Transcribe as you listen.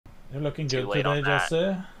You're looking too good late on today, that.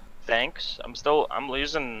 Jesse. Thanks. I'm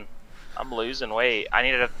losing weight. I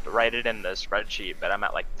needed to write it in the spreadsheet, but I'm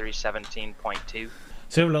at like 317.2.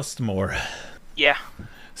 So you've lost more. Yeah, I'm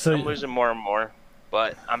So losing more and more,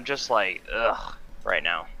 but I'm just like ugh right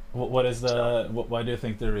now. what is So the why do you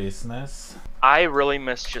think the reason is? I really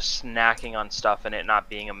miss just snacking on stuff and it not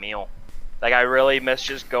being a meal. Like I really miss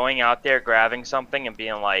just going out there, grabbing something and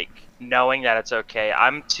being like knowing that it's okay.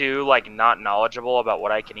 I'm too like not knowledgeable about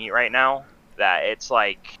what I can eat right now that it's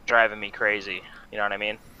like driving me crazy. You know what I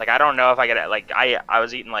mean? Like I don't know if I get it. Like I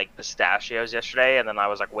was eating like pistachios yesterday and then I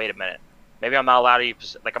was like, wait a minute. Maybe I'm not allowed to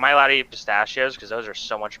eat like am I allowed to eat pistachios because those are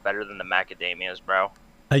so much better than the macadamias, bro.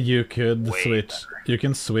 You could Way switch. better. You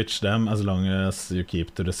can switch them as long as you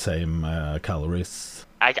keep to the same calories.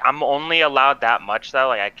 I'm only allowed that much though.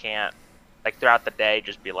 Like I can't like throughout the day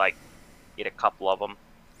just be like eat a couple of them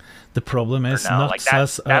The problem or is no. Like nuts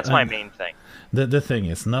has that's my main thing. the thing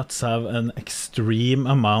is nuts have an extreme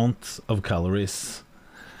amount of calories,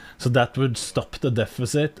 so that would stop the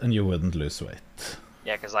deficit and you wouldn't lose weight.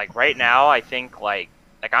 Yeah, because like right now I think like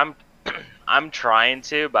I'm I'm trying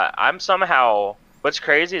to, but I'm somehow what's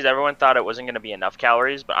crazy is everyone thought it wasn't going to be enough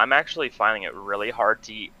calories, but I'm actually finding it really hard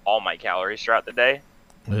to eat all my calories throughout the day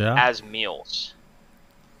Yeah. as meals.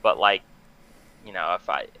 But like, you know,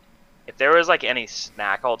 if there was like any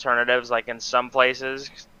snack alternatives like in some places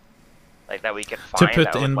like that we could To find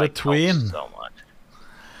put that would in like help between. so much.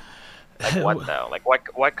 Like what though? Like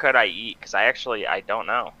what could I eat? Because I don't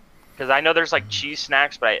know. Because I know there's like cheese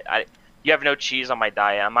snacks, but I you have no cheese on my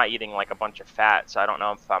diet. I'm not eating like a bunch of fat, so I don't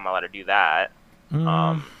know if I'm allowed to do that. Mm,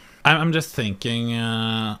 Um, I'm just thinking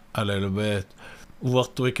a little bit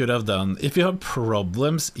what we could have done. If you have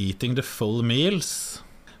problems eating the full meals,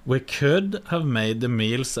 we could have made the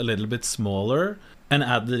meals a little bit smaller and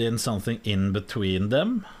added in something in between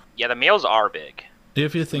them. yeah, the meals are big.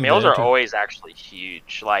 If you The think meals they are are too. always actually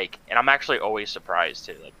huge. Like, and I'm actually always surprised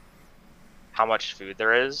too, like how much food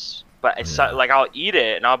there is. But it's Yeah. like I'll eat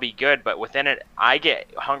it and I'll be good, but within it, I get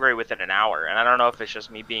hungry within an hour, and I don't know if it's just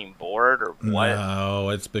me being bored or what. No,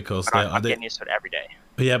 it's because But I'm getting used to it every day.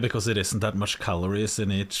 yeah, because it isn't that much calories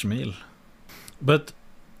in each meal. But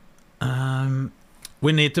um,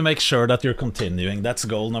 we need to make sure that you're continuing. That's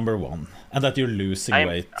goal number one, and that you're losing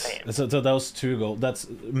weight. I am. So those two goals, that's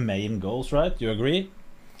main goals, right? You agree?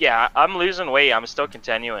 Yeah, I'm losing weight. I'm still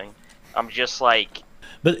continuing. I'm just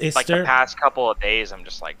But is like the there past couple of days, I'm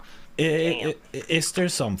just like, damn. is there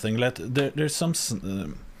something there's some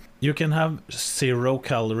you can have 0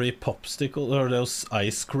 calorie popsicle or those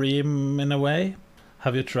ice cream in a way?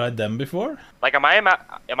 Have you tried them before? Like, am I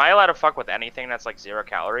allowed to fuck with anything that's like 0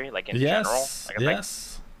 calorie, like in general? Yes, Like, it's like,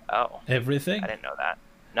 yes, oh, I everything. didn't know that.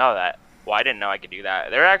 No, that. Well, I didn't know I could do that.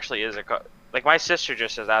 There actually is like my sister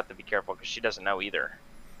just says I have to be careful because she doesn't know either.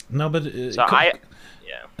 No, but So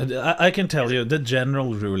yeah, I can tell you the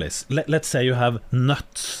general rule is let's say you have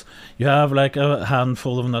nuts. You have like a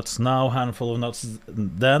handful of nuts now, handful of nuts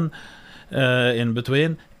then, in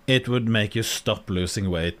between. It would make you stop losing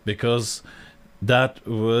weight because that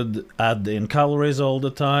would add in calories all the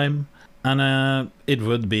time, and it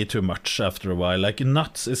would be too much after a while. Like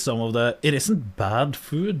nuts is some of the. It isn't bad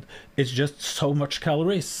food. It's just so much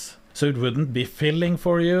calories, so it wouldn't be filling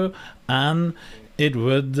for you, and it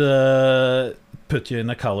would put you in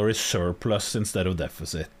a calorie surplus instead of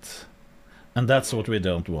deficit. And that's what we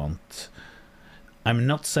don't want. I'm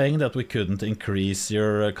not saying that we couldn't increase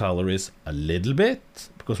your calories a little bit,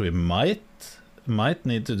 because we might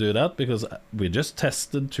need to do that, because we just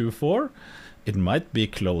tested 2.4. It might be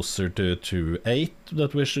closer to 2.8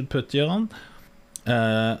 that we should put you on.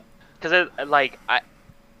 because like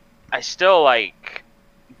I still like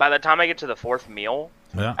by the time I get to the fourth meal,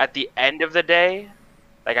 Yeah. at the end of the day,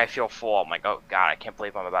 like I feel full. I'm like, oh god, I can't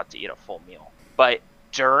believe I'm about to eat a full meal. But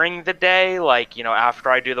during the day, like you know, after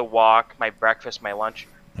I do the walk, my breakfast, my lunch,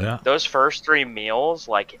 Yeah. those first three meals,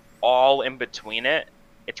 like all in between it,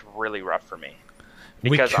 it's really rough for me We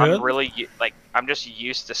because I'm could. really like I'm just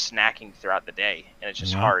used to snacking throughout the day, and it's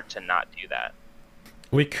just Yeah. hard to not do that.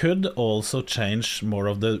 We could also change more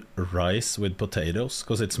of the rice with potatoes,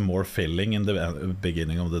 because it's more filling in the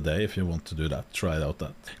beginning of the day. If you want to do that, try it out.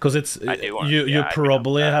 That because it's I do want, you yeah, I'd be down with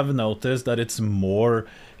probably that. have noticed that it's more.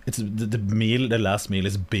 It's the meal. The last meal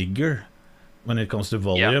is bigger when it comes to Yeah,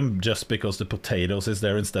 volume, just because the potatoes is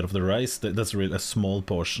there instead of the rice. That's really a small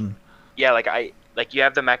portion. yeah, like you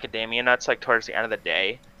have the macadamia nuts like towards the end of the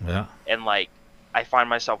day, Yeah. and like I find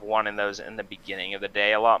myself wanting those in the beginning of the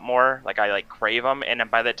day a lot more. Like I like crave them, and then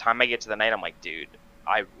by the time I get to the night, I'm like, dude,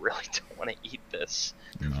 I really don't want to eat this.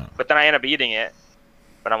 No. But then I end up eating it,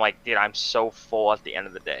 But I'm like, dude, I'm so full at the end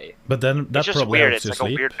of the day. But then that It's just probably weird. helps It's you like a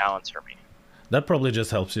sleep. weird balance for me. That probably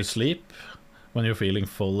just helps you sleep when you're feeling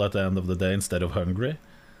full at the end of the day instead of hungry.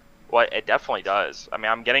 Well, it definitely does. I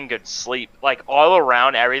mean, I'm getting good sleep. Like, all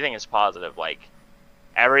around, everything is positive. Like,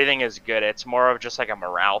 everything is good. It's more of just like a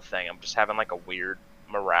morale thing. I'm just having like a weird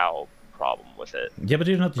morale problem with it. Yeah, but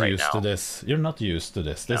you're not right used to now. this. You're not used to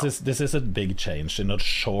this. No. This is a big change in a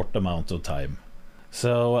short amount of time.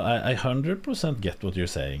 So I 100% get what you're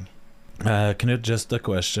saying. Knut, just a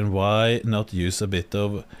question. Why not use a bit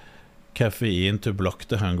of caffeine to block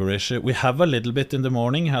the hunger issue? We have a little bit in the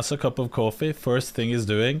morning, has a cup of coffee. First thing he's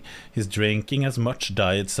doing, he's drinking as much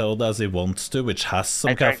diet soda as he wants to, which has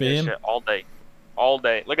some I drank this caffeine. shit all day. All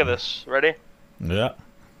day. Look at this. Ready? Yeah.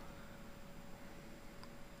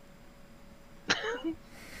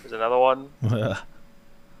 There's another one.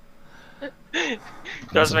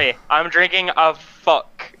 Trust me, I'm drinking a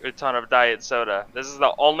fuck a ton of diet soda. This is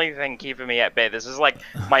the only thing keeping me at bay. This is like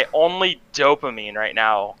my only dopamine right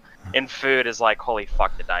now in food is like, holy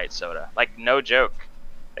fuck, the diet soda. Like, no joke.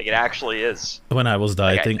 Like, it actually is. When I was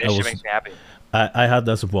Like, dieting, this shit makes me happy. I had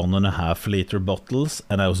those 1.5 liter bottles,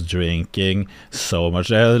 and I was drinking so much.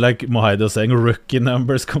 Like Mohide was saying, rookie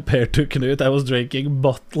numbers compared to Knut. I was drinking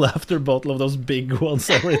bottle after bottle of those big ones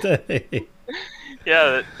every day.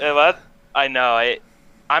 Yeah, I know.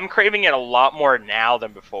 I'm craving it a lot more now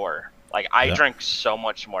than before. Like, I drink so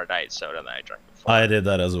much more diet soda than I drank before. I did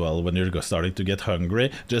that as well. When you're starting to get hungry,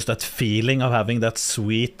 just that feeling of having that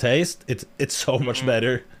sweet taste, it's so much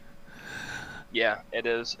better. Yeah, it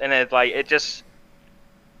is. And it just,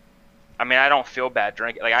 I mean, I don't feel bad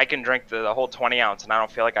drinking. Like, I can drink the whole 20 ounce and I don't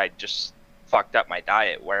feel like I just fucked up my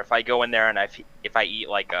diet. Where if I go in there and if I eat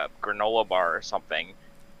like a granola bar or something,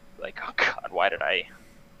 like, oh God, why did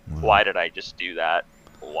I just do that?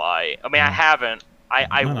 Why? I mean, I haven't.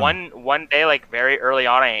 One day, like very early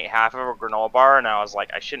on, I ate half of a granola bar and I was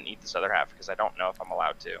like, I shouldn't eat this other half because I don't know if I'm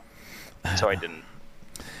allowed to. So I didn't.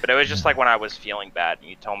 But it was just like when I was feeling bad and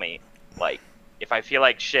you told me, like, if I feel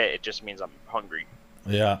like shit, it just means I'm hungry.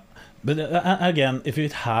 Yeah. But again, if you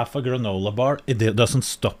eat half a granola bar, it doesn't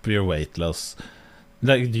stop your weight loss.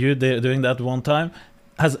 Like you doing that one time,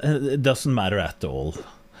 it doesn't matter at all.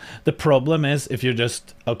 The problem is if you're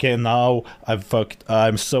just, okay, now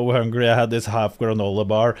I'm so hungry, I had this half granola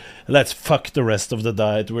bar, let's fuck the rest of the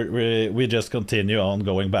diet, we just continue on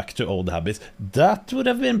going back to old habits. That would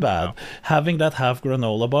have been bad. No. Having that half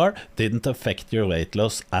granola bar didn't affect your weight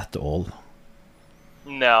loss at all.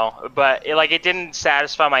 No, but it didn't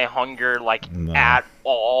satisfy my hunger at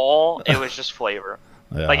all. It was just flavor.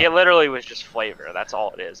 Yeah. Like, it literally was just flavor. That's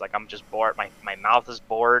all it is. Like, I'm just bored. My mouth is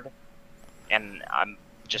bored, and I'm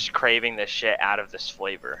just craving this shit out of this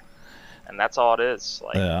flavor, and that's all it is.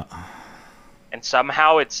 Like, yeah. And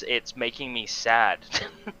somehow it's making me sad,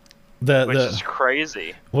 which is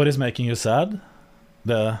crazy. What is making you sad?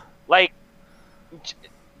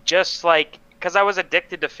 Just like, because I was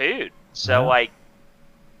addicted to food. So like,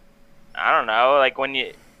 I don't know. Like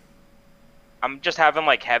I'm just having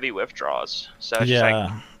like heavy withdrawals. So it's just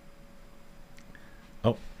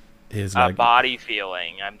like, he's a body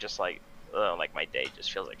feeling. I'm just like, like my day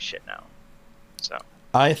just feels like shit now. So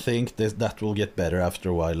I think that will get better after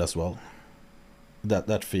a while as well.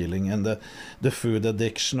 That feeling and the food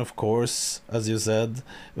addiction, of course, as you said,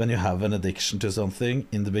 when you have an addiction to something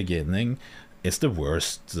in the beginning, it's the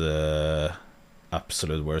worst,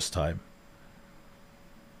 absolute worst time.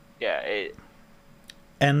 Yeah.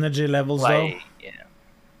 Energy levels though? Yeah.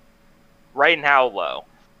 Right now, low.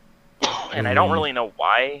 And I don't really know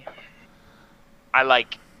why. I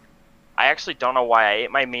actually don't know why I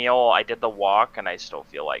ate my meal. I did the walk, and I still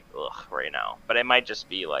feel like ugh right now. But it might just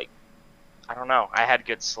be like, I don't know. I had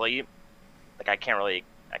good sleep. Like, I can't really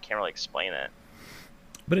explain it.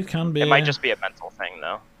 But it can be. It might just be a mental thing,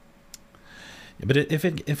 though. Yeah, but if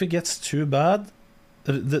it gets too bad,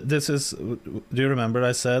 this is. Do you remember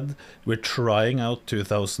I said we're trying out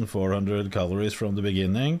 2,400 calories from the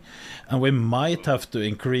beginning, and we might have to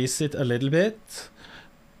increase it a little bit.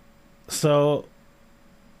 So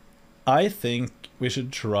I think we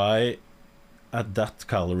should try at that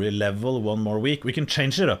calorie level one more week. We can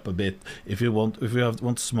change it up a bit if you want. If you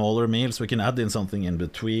want smaller meals, we can add in something in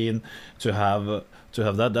between to have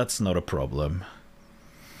that. That's not a problem.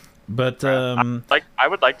 But I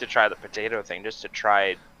would like to try the potato thing just to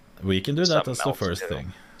try. We can do that as the first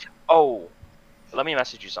thing. Oh, let me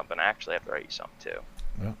message you something. I actually have to write you something too.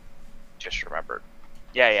 Yeah. Just remembered.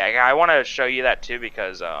 Yeah. I want to show you that too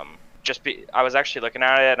because I was actually looking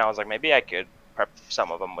at it and I was like, maybe I could prep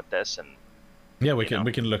some of them with this and. Yeah, we can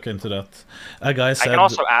look into that. A guy said. I can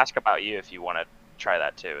also ask about you if you want to try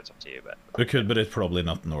that too. It's up to you, but We could, but it's probably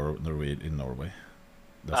not in Norway.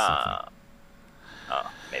 That's the thing.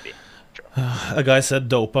 maybe. True. A guy said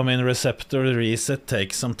dopamine receptor reset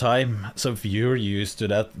takes some time. So if you're used to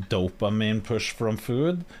that dopamine push from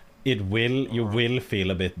food, you will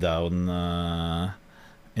feel a bit down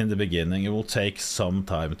in the beginning. It will take some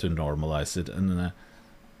time to normalize it, and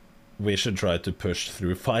we should try to push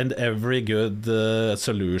through. Find every good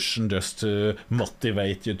solution just to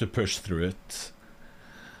motivate you to push through it.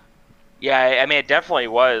 Yeah, I mean, it definitely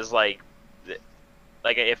was like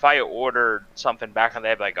if I ordered something back on the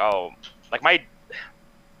day, I'd be like, oh, like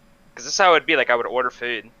because this is how it would be. Like I would order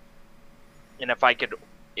food, and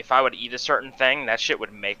if I would eat a certain thing, that shit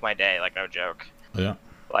would make my day. Like no joke. Yeah.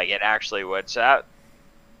 Like it actually would. So that,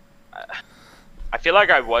 I feel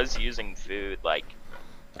like I was using food like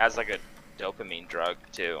as like a dopamine drug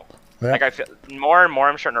too. Yeah. Like I feel more and more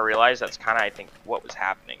I'm starting to realize that's kind of I think what was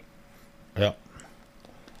happening. Yeah.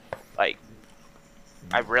 Like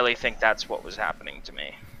I really think that's what was happening to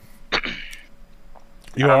me.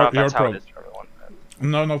 You're how it is for everyone.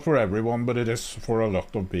 No, not for everyone, but it is for a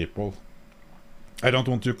lot of people. I don't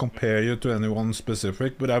want to compare you to anyone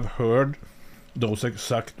specific, but I've heard those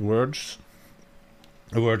exact words.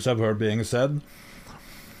 The words I've heard being said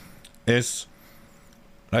is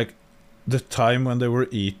like the time when they were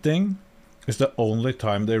eating is the only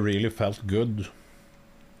time they really felt good.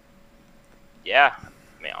 Yeah,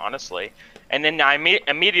 I mean honestly, and then I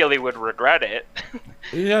immediately would regret it.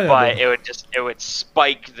 Yeah, but it would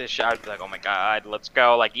spike the shot. I'd be like, oh my god, let's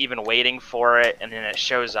go. Like even waiting for it, and then it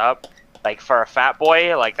shows up. Like for a fat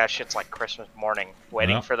boy, like that shit's like Christmas morning,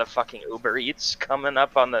 waiting for the fucking Uber Eats coming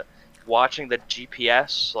up on watching the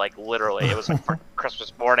GPS. Like literally, it was like for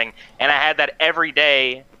Christmas morning, and I had that every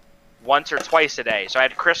day, once or twice a day. So I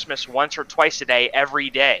had Christmas once or twice a day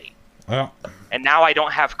every day. Yeah. And now I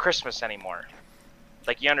don't have Christmas anymore.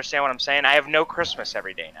 Like you understand what I'm saying? I have no Christmas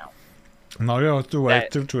every day now. Now you have to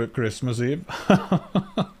wait till Christmas Eve.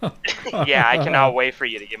 Yeah, I cannot wait for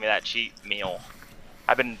you to give me that cheat meal.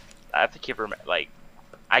 I have to keep like,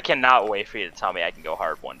 I cannot wait for you to tell me I can go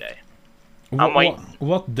hard one day. I'm waiting.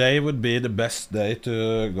 What day would be the best day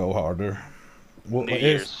to go harder? New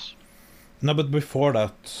Year's. No, but before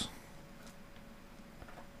that.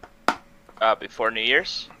 Before New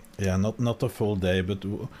Year's? Yeah, not a full day, but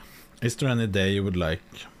is there any day you would like?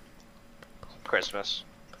 Christmas.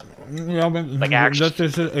 Yeah, but like actually, that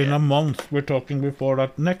is in a month. We're talking before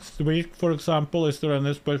that. Next week, for example, is there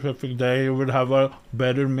any specific day you would have a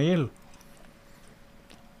better meal?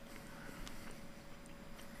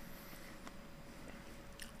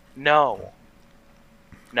 No,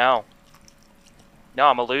 I'm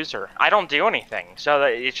a loser. I don't do anything. So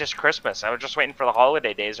it's just Christmas. I was just waiting for the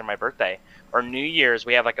holiday days or my birthday. Or New Year's,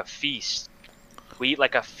 we have like a feast. We eat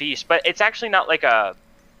like a feast. But it's actually not like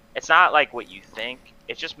it's not like what you think.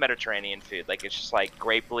 It's just Mediterranean food. Like it's just like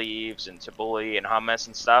grape leaves and tabbouleh and hummus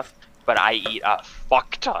and stuff. But I eat a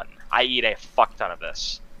fuck ton. I eat a fuck ton of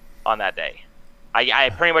this on that day. I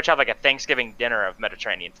pretty much have like a Thanksgiving dinner of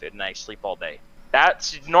Mediterranean food and I sleep all day.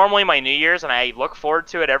 That's normally my New Year's and I look forward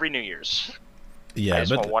to it every New Year's. Yeah, I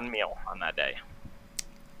just want one meal on that day.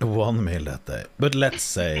 One meal that day. But let's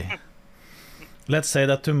say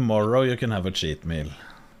that tomorrow you can have a cheat meal.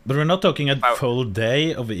 But we're not talking a full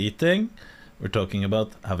day of eating. We're talking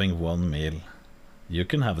about having one meal. You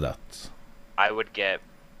can have that. I would get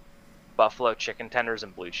buffalo chicken tenders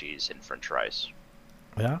and blue cheese and french fries.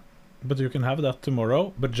 Yeah, but you can have that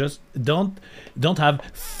tomorrow. But just don't have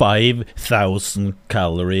 5,000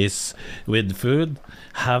 calories with food.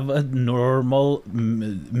 Have a normal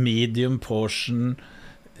medium portion.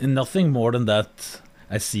 Nothing more than that.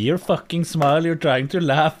 I see your fucking smile. You're trying to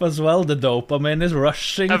laugh as well. The dopamine is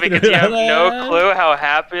rushing. No, because you have no clue how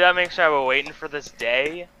happy that makes me. I've been waiting for this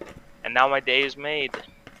day, and now my day is made.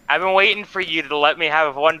 I've been waiting for you to let me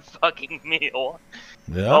have one fucking meal.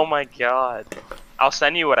 Yeah. Oh my god. I'll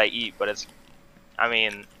send you what I eat, but it's... I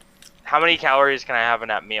mean, how many calories can I have in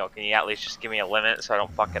that meal? Can you at least just give me a limit so I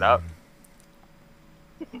don't fuck it up?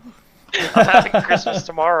 I'm having Christmas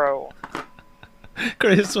tomorrow.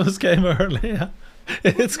 Christmas came early.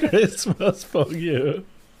 It's Christmas for you.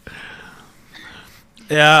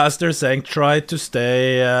 Yeah, as they're saying, try to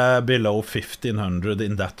stay below 1,500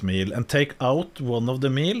 in that meal and take out one of the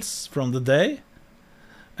meals from the day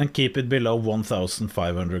and keep it below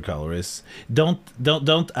 1,500 calories.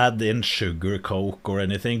 Don't add in sugar, Coke or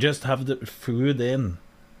anything. Just have the food in.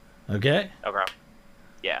 Okay? Okay.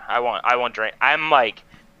 Yeah, I won't drink. I'm like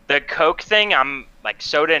the Coke thing. I'm like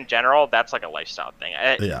soda in general. That's like a lifestyle thing.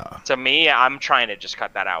 Yeah. To me, I'm trying to just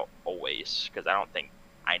cut that out always because I don't think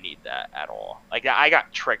I need that at all. Like I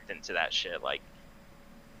got tricked into that shit. Like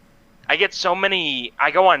I get so many.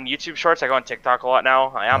 I go on YouTube Shorts. I go on TikTok a lot now.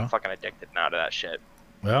 I'm Yeah. fucking addicted now to that shit.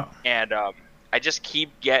 Yeah. And I just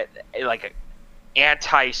keep like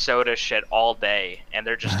anti-soda shit all day, and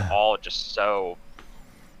they're just all just so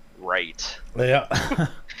right. Yeah.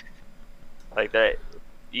 Like that,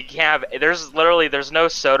 you can't have. There's no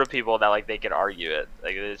soda people that like they could argue it.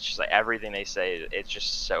 Like it's just like everything they say. It's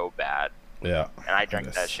just so bad. Yeah. And I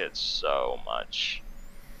drank that shit so much.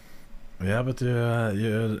 Yeah, but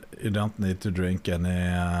you don't need to drink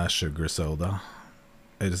any sugar soda.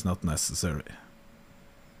 It is not necessary.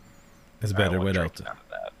 It's better without it. None of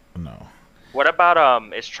that. No. What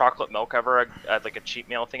about is chocolate milk ever like a cheat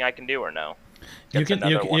meal thing I can do or no? You can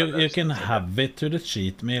have it to the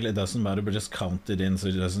cheat meal. It doesn't matter, but just count it in so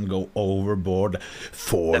it doesn't go overboard.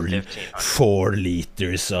 4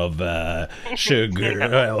 liters of sugar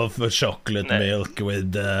of chocolate milk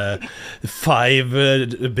with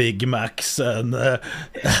 5 Big Macs and.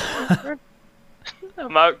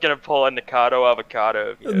 I'm not gonna pull a Nikado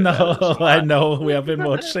avocado. No, I know. We have been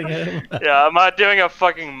watching him. Yeah, I'm not doing a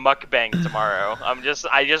fucking mukbang tomorrow. I'm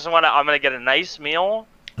gonna get a nice meal.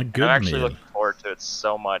 A good I'm actually meal. looking forward to it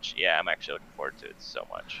so much. Yeah, I'm actually looking forward to it so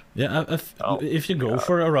much. Yeah, if you go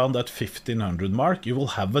for around that 1500 mark, you will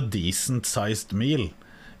have a decent sized meal.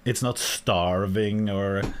 It's not starving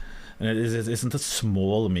or it isn't a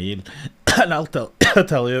small meal. And I'll tell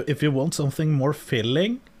you, if you want something more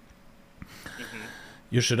filling,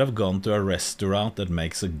 you should have gone to a restaurant that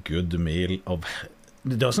makes a good meal of.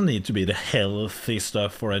 It doesn't need to be the healthy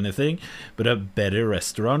stuff or anything, but a better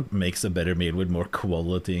restaurant makes a better meal with more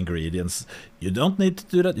quality ingredients. You don't need to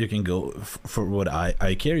do that. You can go, for what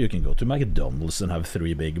I care, you can go to McDonald's and have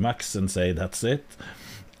 3 Big Macs and say that's it.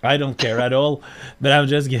 I don't care at all, but I'm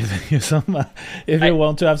just giving you some, if you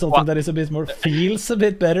want to have something that is a bit more, feels a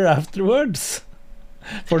bit better afterwards.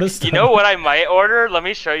 For the stomach. You know what I might order? Let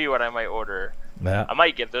me show you what I might order. Yeah. I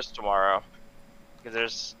might get this tomorrow,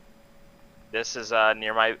 because this is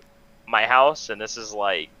near my house, and this is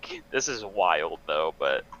wild though,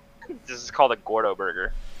 but this is called a Gordo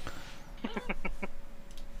burger.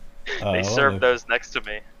 They serve those next to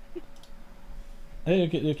me. Hey,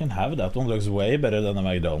 you can have that one. Looks way better than a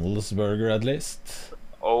McDonald's burger, at least.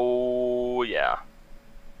 Oh yeah.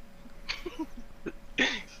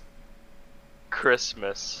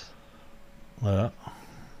 Christmas. Yeah.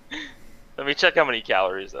 Let me check how many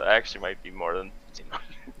calories though. Actually might be more than 1500.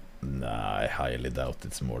 Nah, I highly doubt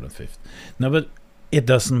it's more than 50. No, but it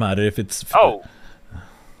doesn't matter if it's. Oh,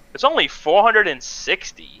 it's only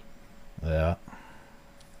 460. Yeah.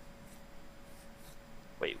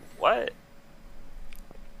 Wait, what?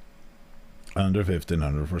 Under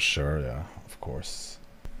 1500 for sure. Yeah, of course.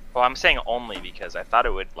 Well, I'm saying only because I thought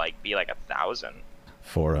it would be like 1,000.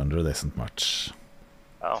 400 isn't much.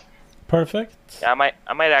 Oh. Perfect. Yeah,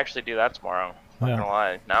 I might actually do that tomorrow. Not gonna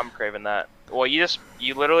lie. Now I'm craving that. Well, you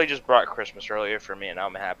literally just brought Christmas earlier for me, and now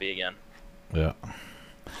I'm happy again. Yeah.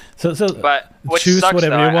 So but which choose sucks,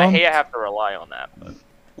 whatever though. you want. I hate I have to rely on that. But.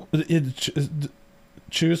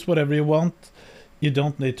 Choose whatever you want. You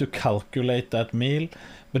don't need to calculate that meal,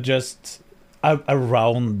 but just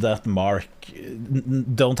around that mark.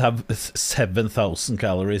 Don't have 7,000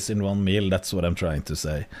 calories in one meal. That's what I'm trying to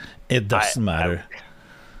say. It doesn't matter.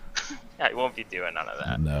 I won't be doing none of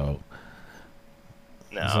that. No.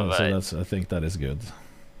 No, so I think that is good.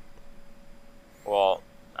 Well,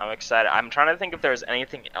 I'm excited. I'm trying to think if there's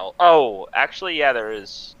anything else. Oh, actually, yeah, there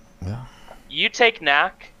is. Yeah. You take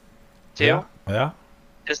knack, too? Yeah.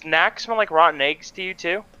 Does knack smell like rotten eggs to you,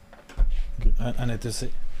 too? I need to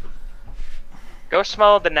see. Go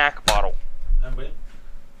smell the knack bottle. I will.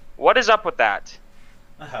 What is up with that?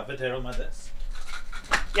 I have it here on my desk.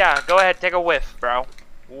 Yeah, go ahead, take a whiff, bro.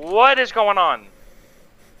 What is going on?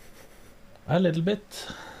 A little bit.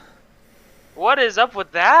 What is up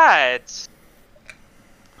with that?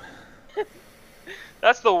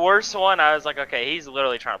 That's the worst one. I was like, okay, he's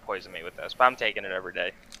literally trying to poison me with this, but I'm taking it every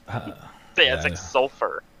day. Yeah, it's like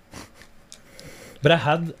sulfur. But I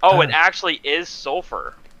had... Oh, it actually is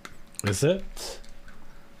sulfur. Is it?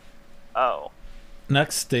 Oh.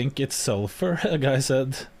 Next stink, it's sulfur, a guy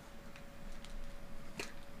said.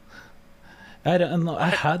 I don't know. I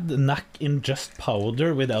had knack in just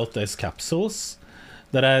powder without those capsules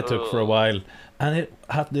that I took for a while, and it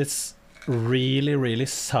had this really, really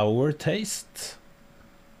sour taste.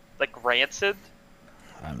 Like rancid?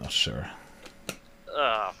 I'm not sure.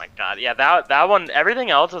 Oh my god, yeah, that one.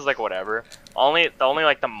 Everything else is like whatever. The only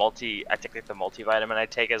like I take like the multivitamin I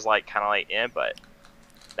take is like kind of like but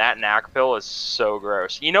that knack pill is so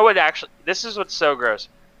gross. You know what? Actually, this is what's so gross.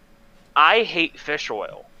 I hate fish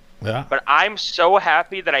oil. Yeah. But I'm so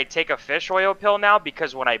happy that I take a fish oil pill now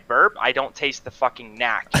because when I burp, I don't taste the fucking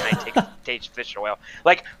knack and I taste fish oil.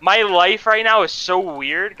 Like, my life right now is so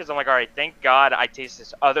weird because I'm like, all right, thank God I taste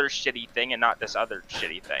this other shitty thing and not this other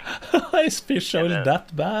shitty thing. Is fish oil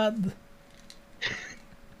that bad?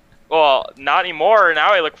 Well, not anymore.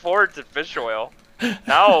 Now I look forward to fish oil.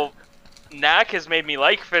 Now, knack has made me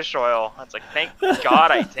like fish oil. It's like, thank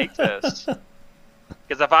God I take this.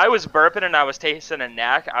 Because if I was burping and I was tasting a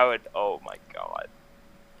knack, I would. Oh my God.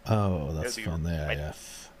 Oh, that's funny,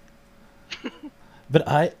 yes. But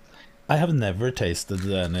I have never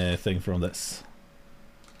tasted anything from this.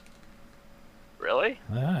 Really?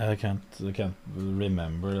 Yeah, I can't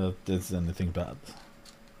remember that it's anything bad.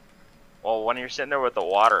 Well, when you're sitting there with the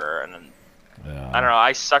water and Yeah. I don't know,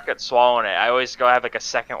 I suck at swallowing it. I always go have like a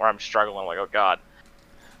second where I'm struggling. I'm like, oh God.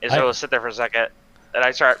 So I'll sit there for a second. And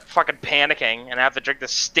I start fucking panicking, and I have to drink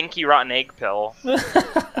this stinky rotten egg pill.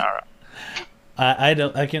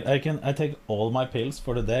 I take all my pills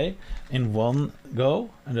for the day in one go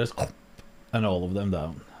and just and all of them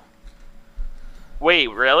down. Wait,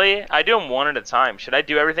 really? I do them one at a time. Should I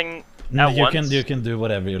do everything at once? You can do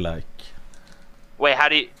whatever you like. Wait, how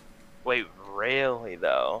do you? Wait, really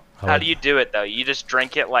though? How do you do it though? You just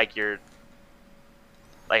drink it like you're.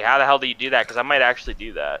 Like, how the hell do you do that? Because I might actually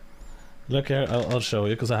do that. Look here, I'll show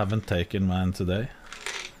you because I haven't taken mine today.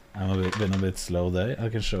 Been a bit slow day. I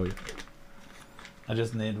can show you. I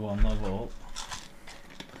just need one of all.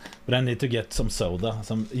 But I need to get some soda,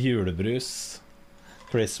 some julebrus,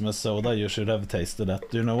 Christmas soda. You should have tasted that.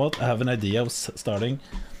 Do you know what? I have an idea of starting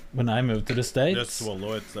when I move to the States. Just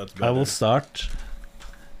swallow it. That's better. I will start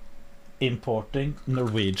importing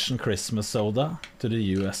Norwegian Christmas soda to the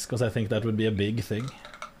US because I think that would be a big thing.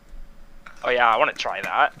 Oh yeah, I want to try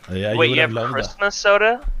that. Yeah, wait, you have Christmas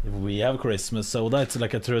soda? We have Christmas soda. It's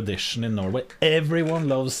like a tradition in Norway. Everyone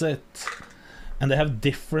loves it. And they have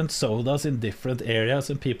different sodas in different areas,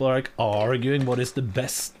 and people are like arguing what is the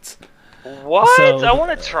best. What? So, I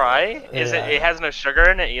want to try. Is it has no sugar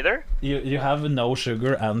in it either? You have no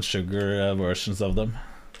sugar and sugar versions of them.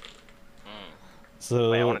 So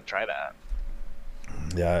wait, I want to try that.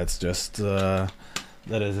 Yeah, it's just that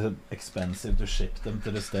it's expensive to ship them to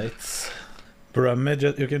the States. Brummy,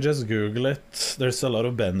 you can just Google it. There's a lot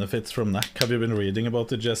of benefits from NAC. Have you been reading about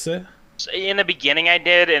it, Jesse? In the beginning I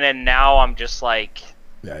did, and then now I'm just like,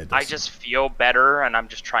 yeah, I just feel better, and I'm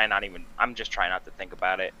just trying not to think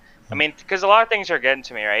about it. I mean, because a lot of things are getting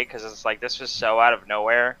to me, right? Because it's like, this was so out of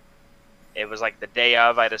nowhere. It was like the day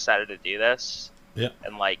of I decided to do this. Yeah.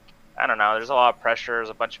 And like, I don't know, there's a lot of pressure. There's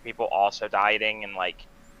a bunch of people also dieting and like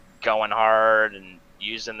going hard and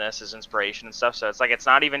using this as inspiration and stuff. So it's like, it's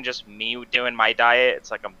not even just me doing my diet. It's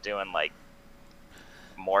like I'm doing like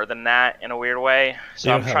more than that in a weird way.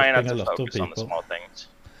 So I'm trying not to focus on the small things.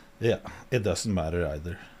 Yeah, it doesn't matter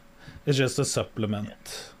either. It's just a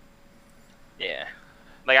supplement. Yeah.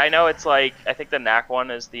 Like, I know it's like, I think the NAC one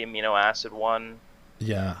is the amino acid one.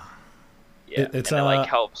 Yeah. Yeah, it like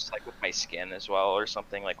helps like with my skin as well, or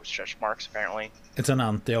something, like with stretch marks apparently. It's an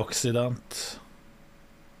antioxidant.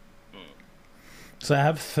 So I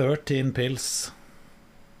have 13 pills.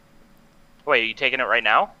 Wait, are you taking it right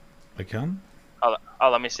now? I can. Oh,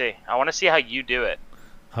 let me see. I want to see how you do it.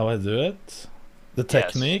 How I do it? The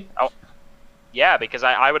technique? Yeah, because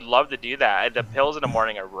I would love to do that. The pills in the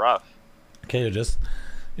morning are rough. Okay, you just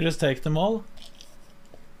take them all.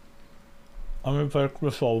 I'm gonna put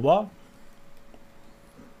Resolva.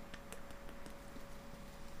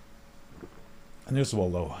 And you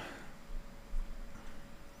swallow.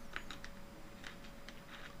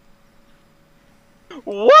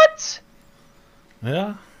 What?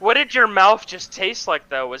 Yeah. What did your mouth just taste like,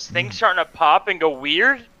 though? Was things starting to pop and go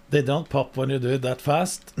weird? They don't pop when you do it that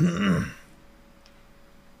fast.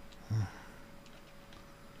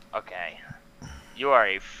 Okay. You are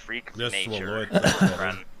a freak of nature,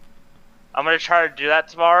 friend. I'm gonna try to do that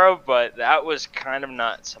tomorrow, but that was kind of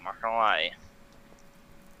nuts, I'm not gonna lie.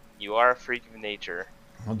 You are a freak of nature.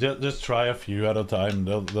 Well, just try a few at a time.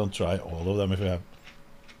 Don't try all of them if you have.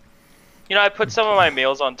 You know, I put some of my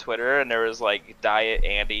meals on Twitter, and there was like Diet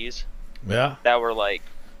Andes. Yeah. That were like,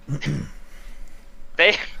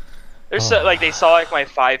 they saw like my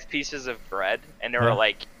 5 pieces of bread, and they were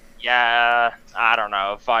like, yeah, I don't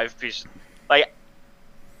know, 5 pieces. Like,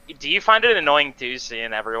 do you find it annoying too,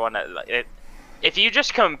 seeing everyone if you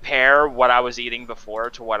just compare what I was eating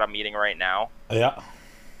before to what I'm eating right now? Yeah.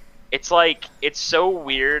 It's like, it's so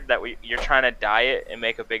weird that you're trying to diet and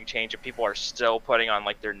make a big change, and people are still putting on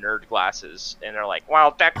like their nerd glasses, and they're like,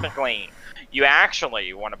 well, technically, you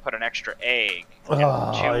actually want to put an extra egg and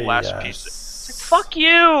 2 less pieces. It's like, fuck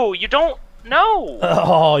you! You don't. No.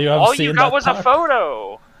 Oh, you have All seen you got that was part. a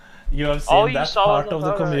photo. You have All seen you that saw part was a of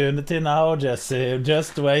the photo. community now, Jesse.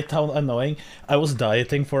 Just wait, how annoying. I was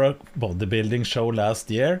dieting for a bodybuilding show last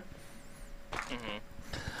year.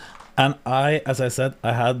 And as I said,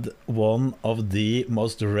 I had one of the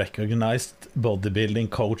most recognized bodybuilding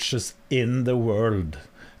coaches in the world.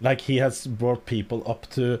 Like, he has brought people up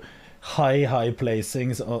to high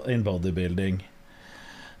placings in bodybuilding.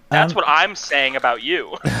 That's what I'm saying about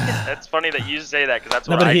you. That's funny that you say that because that's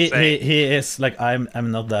No, what but I'm he saying. is like, I'm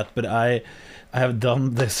not that, but I have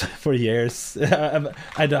done this for years. I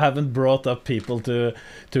haven't brought up people to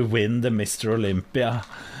win the Mr. Olympia,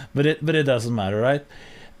 but it doesn't matter, right?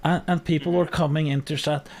 And people were coming into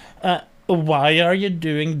chat. Why are you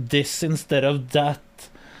doing this instead of that?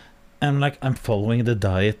 I'm like, I'm following the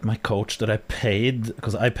diet my coach that I paid,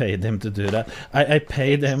 because I paid him to do that. I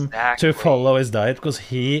paid him to follow his diet because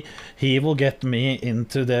he will get me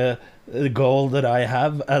into the goal that I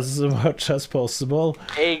have as much as possible.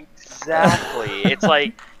 Exactly. It's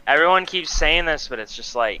like everyone keeps saying this, but it's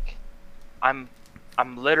just like I'm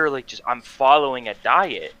literally just I'm following a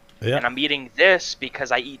diet. Yeah. And I'm eating this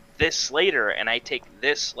because I eat this later and I take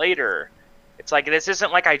this later. It's like, this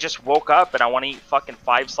isn't like I just woke up and I want to eat fucking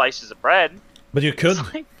 5 slices of bread. But you could,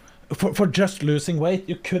 like, for just losing weight,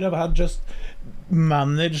 you could have had just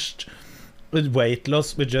managed with weight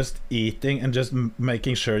loss with just eating and just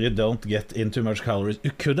making sure you don't get in too much calories.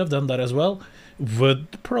 You could have done that as well.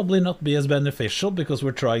 Would probably not be as beneficial because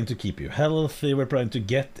we're trying to keep you healthy, we're trying to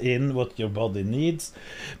get in what your body needs,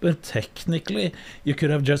 but technically you could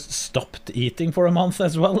have just stopped eating for a month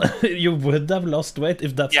as well. You would have lost weight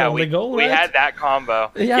if that's the only goal, right? We had that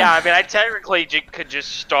combo. Yeah, I mean, I technically could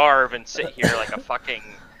just starve and sit here like a fucking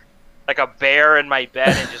like a bear in my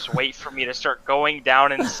bed and just wait for me to start going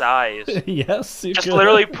down in size. Yes, you just could.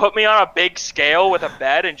 Literally put me on a big scale with a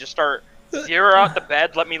bed and just start zero out the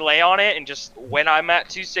bed, let me lay on it, and just when I'm at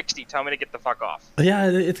 260, tell me to get the fuck off. Yeah,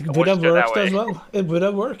 it would have worked as well. It would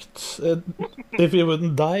have worked if you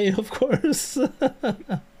wouldn't die, of course. I'd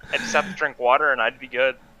just have to drink water and I'd be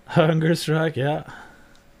good. Hunger strike, yeah.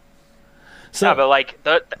 So, yeah, but like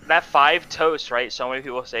that 5 toast, right? So many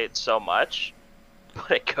people say it's so much,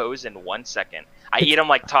 but it goes in 1 second. I eat them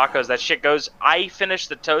like tacos. That shit goes. I finish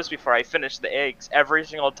the toast before I finish the eggs every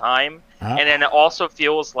single time, and then it also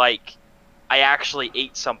feels like I actually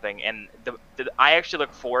ate something, and I actually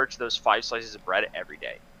look forward to those 5 slices of bread every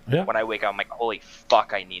day. Yeah. When I wake up, I'm like, holy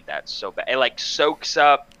fuck, I need that so bad. It like soaks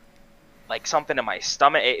up like something in my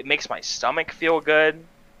stomach. It makes my stomach feel good.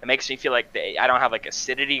 It makes me feel like I don't have like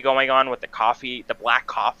acidity going on with the coffee, the black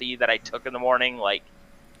coffee that I took in the morning. Like,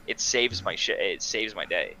 it saves my shit. It saves my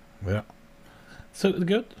day. Yeah. So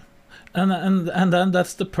good. And then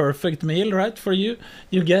that's the perfect meal, right, for you.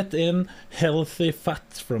 You get in healthy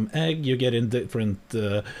fats from egg, you get in different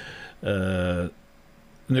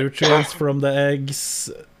nutrients from the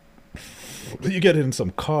eggs, you get in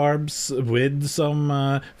some carbs with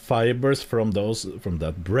some fibers from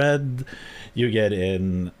that bread, you get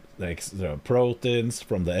in like proteins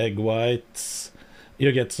from the egg whites,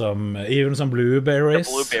 you get even some blueberries.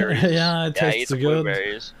 The blueberries. Yeah, it tastes good.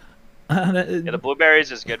 Blueberries. The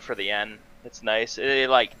blueberries is good for the end. It's nice.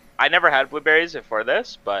 Like, I never had blueberries before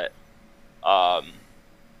this, but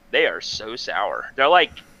they are so sour. They're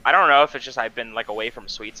like, I don't know if it's just I've been like away from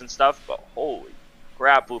sweets and stuff, but holy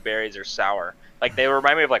crap, blueberries are sour. Like, they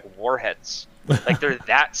remind me of like warheads. Like, they're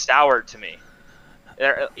that sour to me.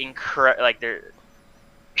 They're like they're.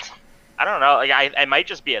 I don't know. Like, I might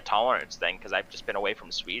just be a tolerance thing because I've just been away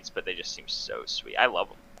from sweets, but they just seem so sweet. I love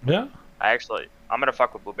them. Yeah. I'm gonna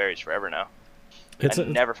fuck with blueberries forever now. I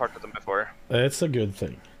never fucked with them before. It's a good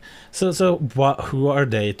thing. So who are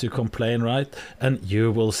they to complain, right? And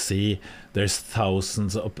you will see there's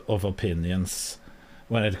thousands of opinions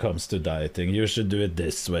when it comes to dieting. You should do it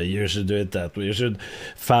this way. You should do it that way. You should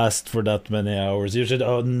fast for that many hours. You should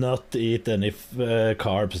not eat any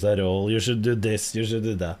carbs at all. You should do this. You should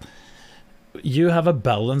do that. You have a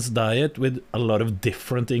balanced diet with a lot of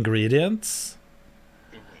different ingredients.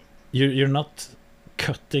 You're not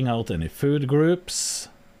cutting out any food groups.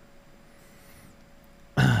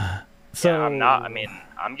 So yeah, I'm not. I mean,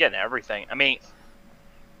 I'm getting everything. I mean,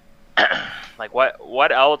 like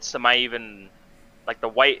what else am I even like the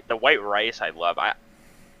white rice I love.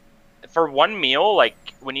 For one meal,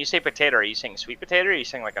 like when you say potato, are you saying sweet potato or are you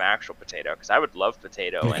saying like an actual potato? Because I would love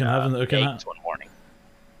potato and eggs one morning.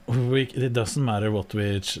 It doesn't matter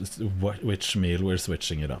which meal we're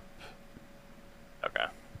switching it up. Okay.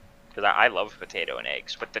 Because I love potato and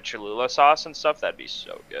eggs. With the Cholula sauce and stuff, that'd be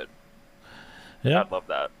so good. Yeah. I'd love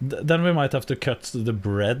that. Then we might have to cut the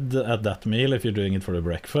bread at that meal if you're doing it for the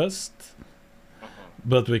breakfast.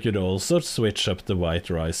 But we could also switch up the white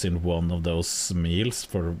rice in one of those meals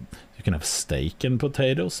for... You can have steak and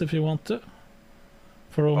potatoes if you want to.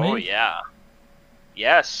 For a meal. Oh yeah.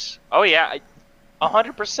 Yes. Oh yeah.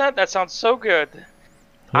 100%. That sounds so good.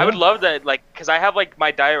 I would love that, like, because I have like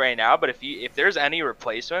my diet right now. But if there's any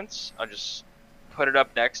replacements, I'll just put it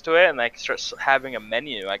up next to it and like start having a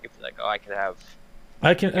menu. I could be like, oh, I could have.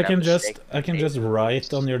 I can just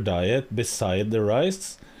write on your diet beside the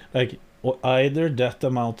rice, like either that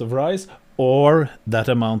amount of rice or that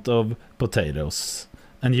amount of potatoes,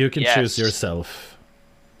 and you can choose yourself.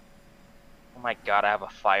 Oh my god, I have a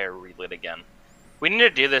fire relit again. We need to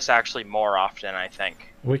do this actually more often, I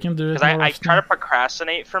think. We can do it because more I often. try to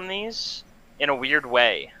procrastinate from these in a weird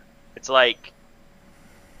way. It's like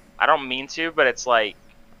I don't mean to, but it's like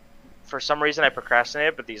for some reason I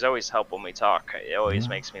procrastinate, but these always help when we talk. It always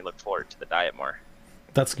makes me look forward to the diet more.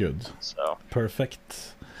 That's good. So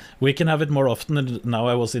perfect. We can have it more often. Now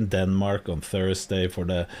I was in Denmark on Thursday for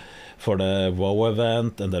the WoW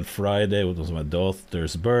event, and then Friday it was my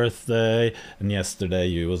daughter's birthday, and yesterday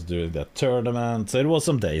you was doing that tournament. So it was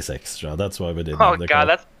some days extra. That's why we didn't. Oh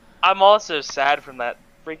god, I'm also sad from that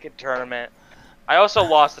freaking tournament. I also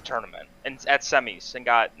lost the tournament at semis and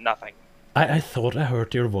got nothing. I thought I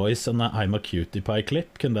heard your voice on the I'm a Cutie Pie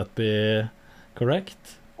clip. Can that be correct?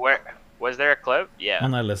 Where was there a clip? Yeah.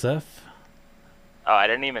 On LSF. Oh, I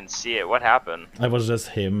didn't even see it. What happened? I was just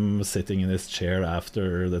him sitting in his chair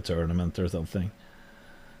after the tournament or something.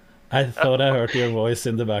 I thought I heard your voice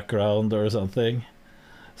in the background or something.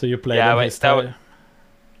 So you played on his time?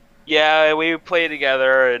 Yeah, we played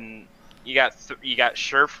together, and you got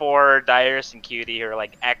Surefour, Dyrus, and Cutie, who are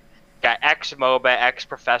like ex-MOBA,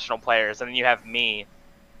 ex-professional players, and then you have me.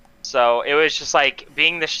 So it was just like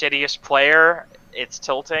being the shittiest player, it's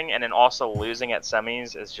tilting, and then also losing at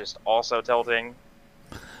semis is just also tilting.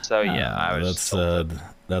 So yeah, I was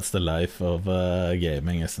that's the life of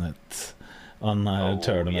gaming, isn't it? On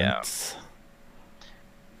tournaments. Yeah.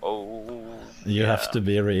 Oh. You have to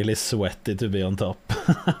be really sweaty to be on top.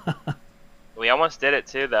 We almost did it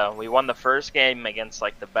too, though. We won the first game against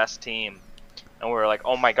like the best team, and we were like,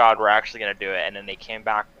 "Oh my god, we're actually gonna do it!" And then they came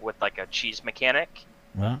back with like a cheese mechanic.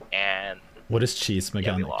 Huh? And what is cheese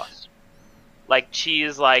mechanic? Yeah, we lost. Like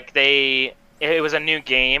cheese, like it was a new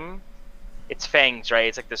game. It's Fangs, right?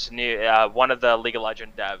 It's like this new one of the League of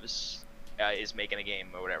Legends devs is making a game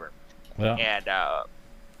or whatever. Yeah. And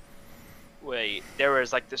there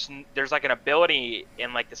was like there's like an ability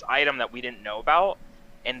in like this item that we didn't know about,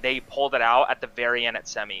 and they pulled it out at the very end at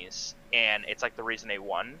semis, and it's like the reason they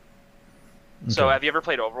won. Okay. So have you ever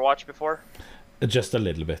played Overwatch before? Just a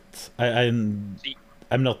little bit. I'm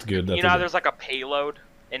not good at it. You know how there's like a payload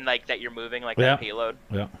and like that you're moving like that payload?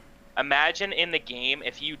 Yeah. Imagine in the game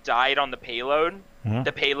if you died on the payload,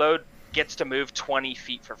 the payload gets to move 20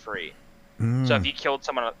 feet for free. So if you killed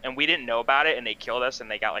someone and we didn't know about it and they killed us and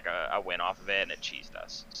they got like a win off of it and it cheesed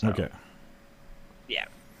us. So, okay. Yeah.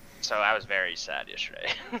 So I was very sad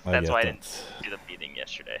yesterday. That's why I didn't do the meeting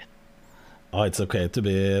yesterday. Oh, it's okay to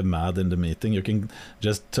be mad in the meeting. You can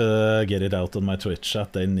just get it out on my Twitch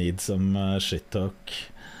chat. They need some shit talk.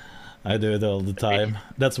 I do it all the time.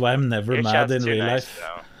 That's why I'm never mad in real life.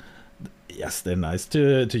 Though. Yes, they're nice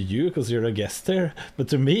to you because you're a guest here, but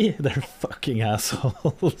to me, they're fucking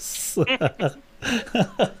assholes. They're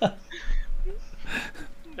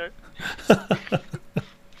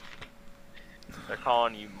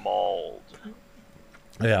calling you mauled.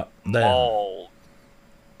 Yeah, mauled.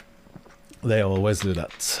 They always do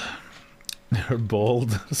that. They're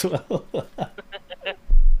bald as well.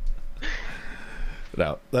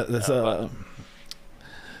 No, that's I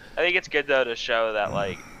think it's good though to show that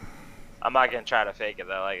like I'm not gonna try to fake it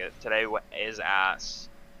though. Like today is ass,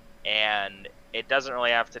 and it doesn't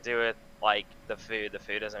really have to do with like the food. The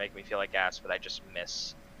food doesn't make me feel like ass, but I just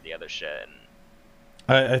miss the other shit.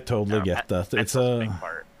 And, I totally get that. It's a big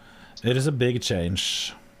part. It is a big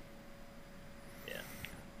change.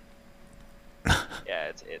 Yeah,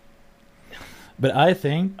 it's. But I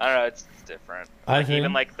think I don't know. It's different. Like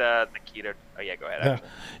even like the keto. Oh yeah, go ahead.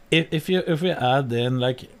 If we add in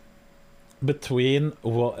like between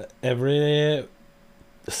every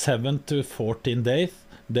 7 to 14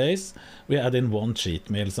 days, we add in one cheat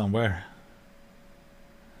meal somewhere.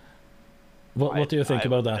 What do you think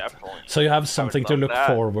about that? So you have something to look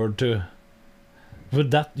forward to.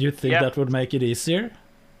 Would you think that would make it easier?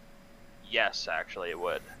 Yes, actually it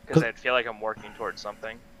would, because I'd feel like I'm working towards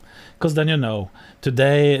something. Because then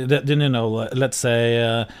today, let's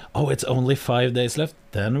say, it's only 5 days left,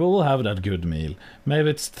 then we'll have that good meal. Maybe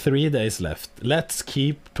it's 3 days left. Let's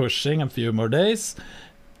keep pushing a few more days,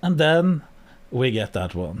 and then we get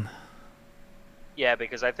that one. Yeah,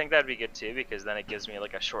 because I think that'd be good too, because then it gives me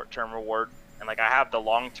like a short-term reward, and like I have the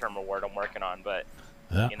long-term reward I'm working on, but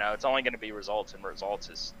Yeah. you know, it's only going to be results, and results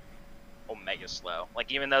is omega slow.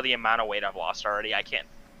 Like even though the amount of weight I've lost already, I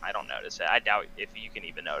don't notice it. I doubt if you can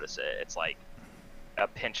even notice it. It's like a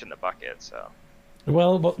pinch in the bucket. So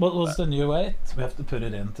Well, what was the new weight? We have to put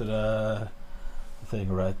it into the thing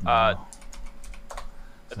right now.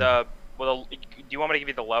 do you want me to give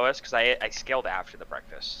you the lowest? Because I scaled after the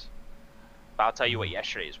breakfast. But I'll tell you what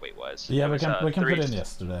yesterday's weight was. Yeah, It we was, can put in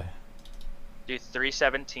yesterday. Do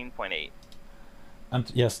 317.8.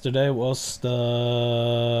 And yesterday was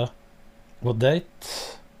the what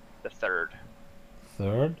date? The third.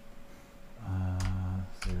 Third.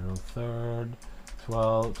 03rd,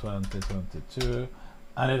 12, 2022.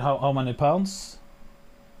 And it how many pounds?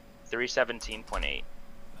 317.8.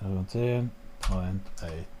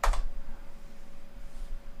 17.8.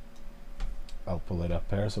 I'll pull it up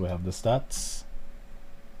here so we have the stats.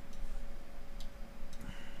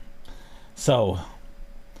 So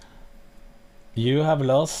you have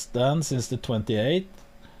lost then since the 28th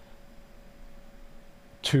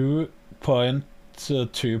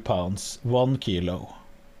 2.2 pounds, 1 kilo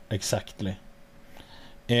exactly.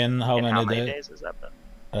 In how many days has that been?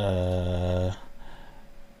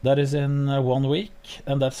 That is in 1 week,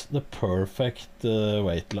 and that's the perfect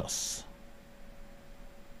weight loss.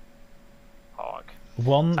 Hog.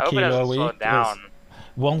 1 kilo a week. Down.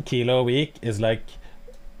 1 kilo a week is like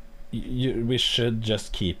we should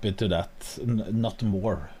just keep it to that, not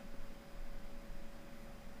more.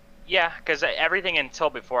 Yeah, because everything until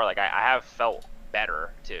before, like I have felt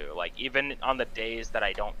better too. Like even on the days that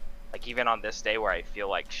I don't, like even on this day where I feel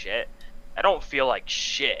like shit, I don't feel like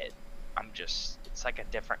shit. It's like a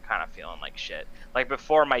different kind of feeling like shit. Like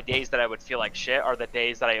before, my days that I would feel like shit are the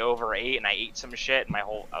days that I overate and I ate some shit and my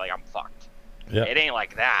whole, like I'm fucked. Yeah. It ain't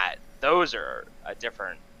like that. Those are a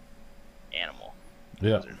different animal.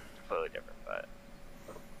 Yeah. Those are completely different, but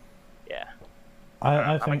yeah.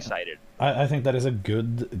 I'm excited. I think that is a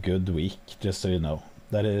good week, just so you know.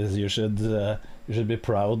 That is, you should be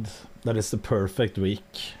proud. That is the perfect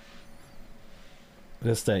week.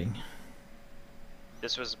 This thing.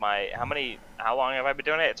 This was my how long have I been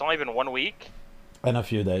doing it? It's only been 1 week. And a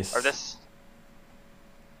few days. Or this.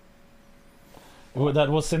 Well, that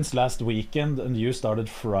was since last weekend, and you started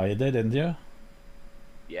Friday, didn't you?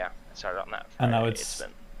 Yeah, I started on that Friday. And now it's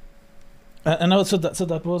been. And now so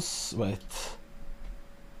that was wait.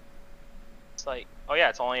 It's like, oh yeah,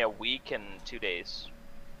 it's only a week and 2 days.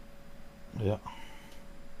 Yeah.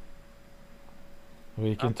 A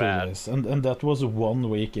week and 2 bad. days, and that was 1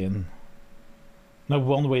 week in. No,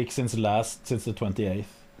 1 week since the 28th.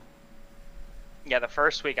 Yeah, the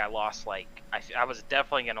first week I lost like I was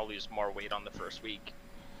definitely gonna lose more weight on the first week.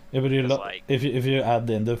 Yeah, but like, if you add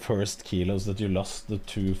in the first kilos that you lost the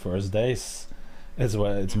 2 first days,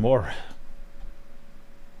 it's more.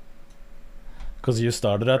 Because you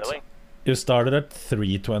started at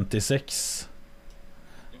 326,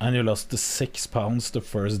 and you lost the 6 pounds the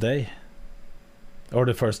first day, or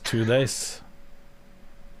the first 2 days.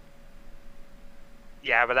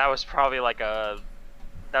 Yeah, but that was probably like a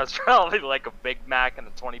Big Mac and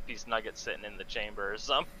a 20-piece nugget sitting in the chamber or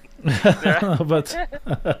something. But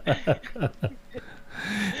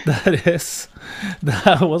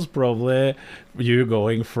that was probably you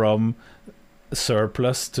going from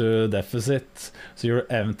surplus to deficit, so you're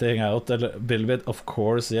emptying out a little bit, of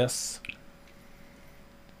course. Yes.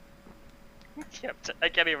 I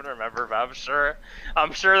can't even remember, but I'm sure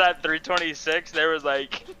that 326 there was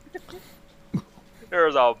like there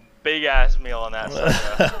was a big ass meal in that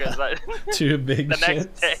because 2 big the shits.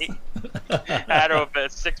 next day I had a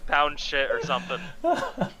 6-pound shit or something.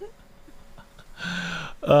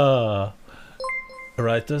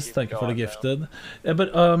 Rightus, thank you for the gifted. Yeah,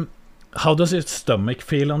 but how does your stomach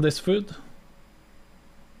feel on this food?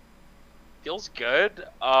 Feels good.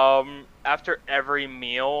 After every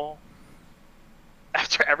meal I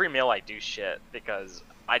do shit because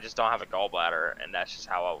I just don't have a gallbladder, and that's just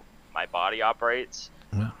how my body operates.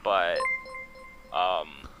 Yeah. But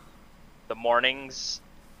the mornings,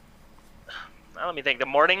 let me think. The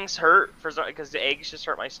mornings hurt because the eggs just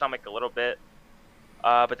hurt my stomach a little bit.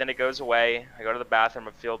 But then it goes away. I go to the bathroom.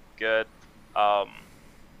 I feel good.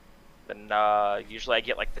 Then usually I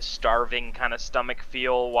get like the starving kind of stomach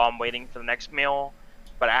feel while I'm waiting for the next meal.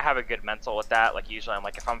 But I have a good mental with that. Like usually I'm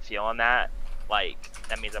like, if I'm feeling that, like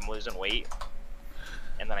that means I'm losing weight.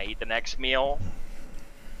 And then I eat the next meal.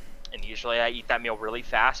 And usually I eat that meal really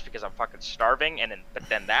fast because I'm fucking starving, but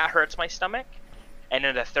then that hurts my stomach. And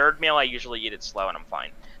then the third meal I usually eat it slow and I'm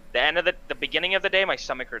fine. The beginning of the day, my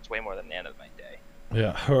stomach hurts way more than the end of my day.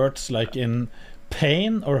 Yeah, hurts like in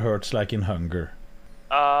pain or hurts like in hunger?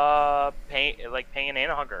 Pain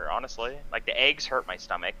and hunger, honestly. Like the eggs hurt my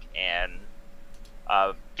stomach, and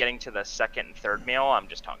getting to the second and third meal, I'm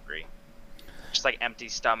just hungry. Just like empty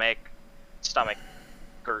stomach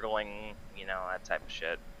gurgling, that type of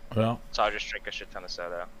shit. Yeah. So I'll just drink a shit ton of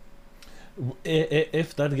soda.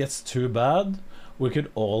 If that gets too bad, we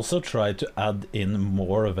could also try to add in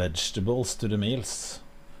more vegetables to the meals.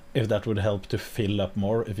 If that would help to fill up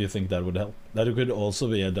more, if you think that would help. That could also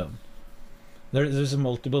be done. There's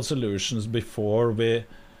multiple solutions before we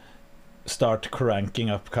start cranking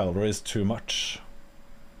up calories too much.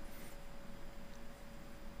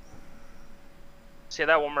 Say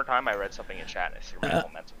that one more time. I read something in chat. It's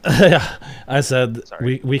momentum. Yeah, I said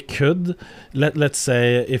we could let's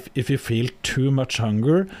say if you feel too much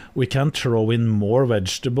hunger, we can throw in more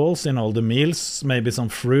vegetables in all the meals, maybe some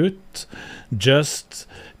fruit, just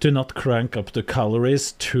to not crank up the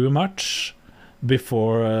calories too much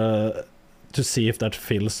before to see if that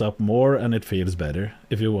fills up more and it feels better.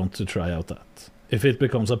 If you want to try out that, if it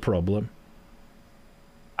becomes a problem.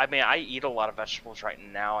 I mean, I eat a lot of vegetables right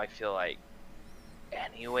now. I feel like.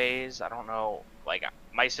 Anyways, I don't know. Like,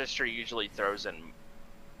 my sister usually throws in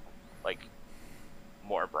like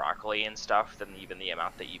more broccoli and stuff than even the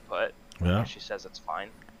amount that you put. Yeah. She says it's fine.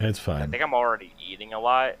 It's fine. I think I'm already eating a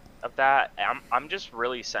lot of that. I'm just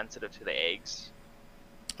really sensitive to the eggs.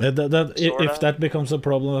 If that becomes a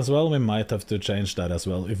problem as well, we might have to change that as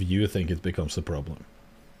well. If you think it becomes a problem.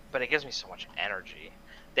 But it gives me so much energy.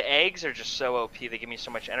 The eggs are just so OP. They give me so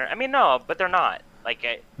much energy. I mean, no, but they're not. Like,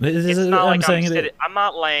 it's not like I'm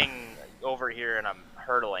not laying over here and I'm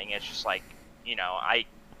hurtling. It's just like,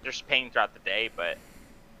 there's pain throughout the day, but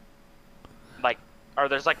like, or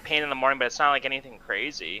there's like pain in the morning, but it's not like anything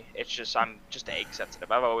crazy. It's just, I'm just egg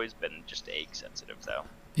sensitive. I've always been just egg sensitive, though.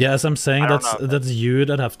 Yes, I'm saying that's you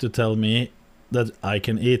that have to tell me that I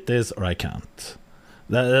can eat this or I can't.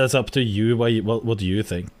 That's up to you. What do you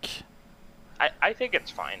think? I think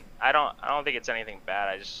it's fine. I don't think it's anything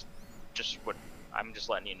bad. I'm just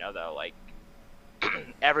letting you know though, like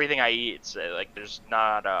everything I eat, it's like there's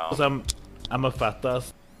not I'm a fat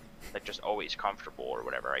ass. Like just always comfortable or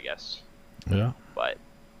whatever, I guess. Yeah. But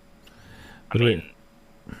I mean,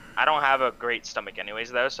 I don't have a great stomach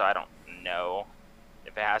anyways though, so I don't know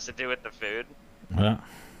if it has to do with the food. Yeah.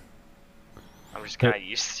 I'm just kind of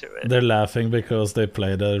used to it. They're laughing because they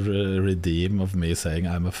played a redeem of me saying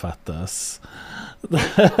I'm a fat ass.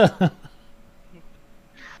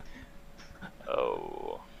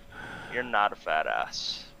 Oh, you're not a fat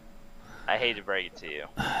ass. I hate to break it to you.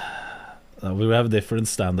 We have different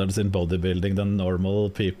standards in bodybuilding than normal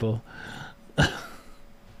people.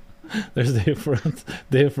 There's different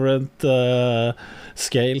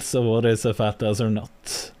scales of what is a fat ass or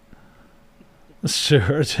not.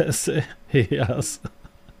 Sure, Jesse. Yes.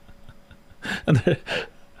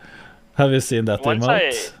 Have you seen that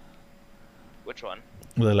emote? Which one?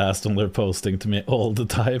 The last one they're posting to me all the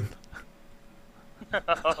time. Wait,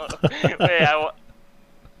 I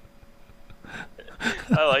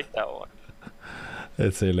like that one.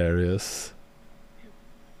 It's hilarious.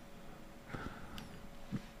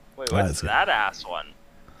 Wait, what's that ass one?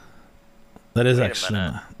 That is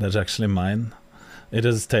that's actually mine. It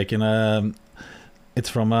is taken it's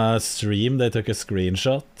from a stream. They took a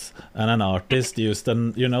screenshot and an artist used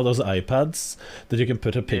those iPads that you can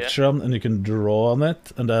put a picture on and you can draw on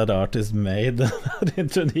it, and that artist made that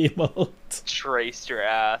into an emote. Traced your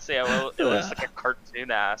ass. Yeah, well, it looks like a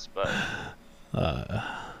cartoon ass, but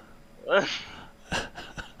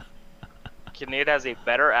Knut has a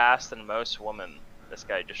better ass than most women. This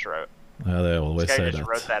guy just wrote. Yeah, they always say that. This guy just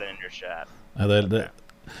wrote that in your chat.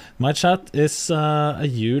 My chat is a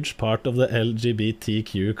huge part of the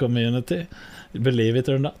LGBTQ community, believe it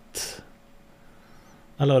or not.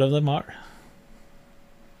 A lot of them are.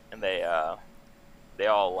 And they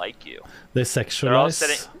all like you. They sexualize. They're all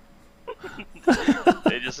sitting.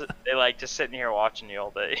 they like just sitting here watching you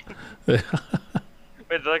all day. Wait,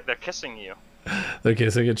 they're kissing you. They're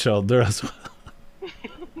kissing each other as well.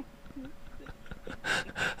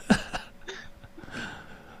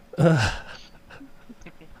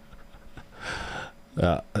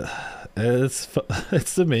 Yeah, it's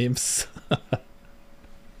the memes.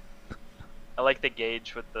 I like the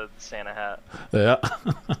gauge with the Santa hat. Yeah.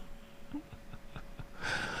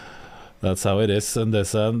 That's how it is in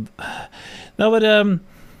this end. No, but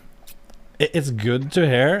it's good to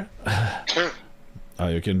hear. Oh,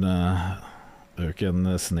 you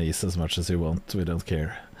can sneeze as much as you want. We don't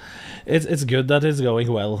care. It's good that it's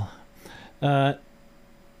going well.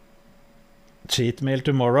 Cheat meal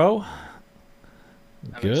tomorrow.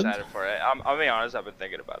 I'm good. excited for it. I'll be honest. I've been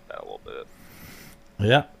thinking about that a little bit.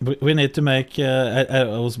 Yeah, we need to make.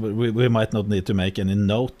 We might not need to make any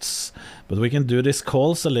notes, but we can do these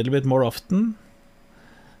calls a little bit more often.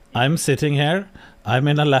 I'm sitting here. I'm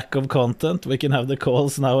in a lack of content. We can have the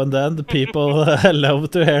calls now and then. The people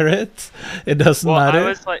love to hear it. It doesn't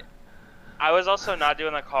matter. I was also not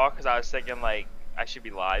doing the call because I was thinking like I should be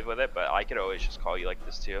live with it, but I could always just call you like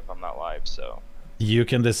this too if I'm not live. So you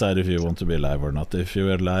can decide if you want to be live or not. If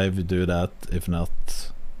you are live, do that. If not,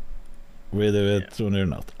 we do it when you're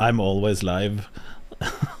not. I'm always live.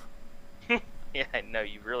 Yeah, no,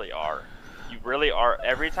 you really are. You really are.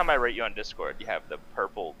 Every time I rate you on Discord, you have the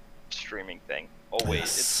purple streaming thing. Always.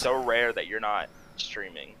 Yes. It's so rare that you're not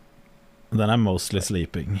streaming. Then I'm mostly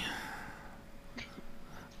sleeping.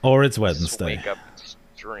 Or it's Wednesday. Just wake up and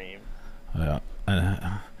stream. Yeah.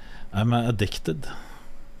 I'm addicted.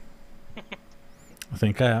 I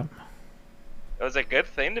think I am. It was a good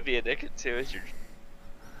thing to be addicted to. Is your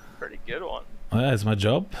pretty good one. Oh, yeah, it's my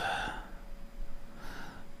job.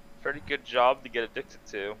 Pretty good job to get addicted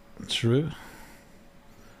to. True.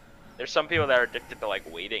 There's some people that are addicted to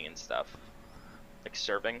like waiting and stuff, like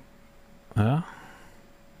serving. Yeah.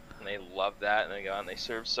 And they love that, and they go and they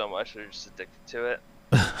serve so much they're just addicted to it.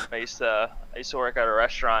 I used to work at a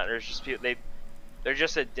restaurant. And there's just people they're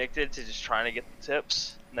just addicted to just trying to get the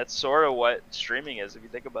tips, and that's sort of what streaming is if you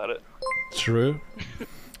think about it. True.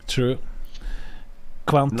 True.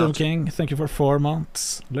 Quantum King, thank you for 4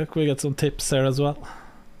 months. Look, we get some tips here as well.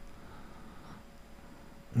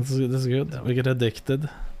 This is good. We get addicted.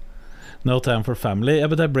 No time for family. Yeah,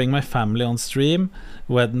 but I bring my family on stream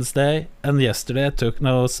Wednesday, and Friday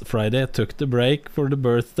I took the break for the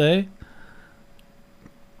birthday.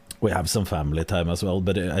 We have some family time as well,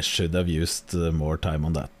 but I should have used more time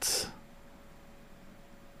on that.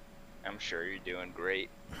 I'm sure you're doing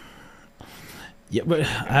great. Yeah, but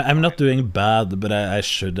I'm not doing bad, but I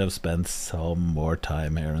should have spent some more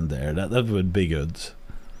time here and there. That would be good.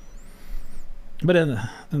 But in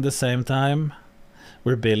the same time,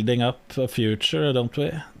 we're building up a future, don't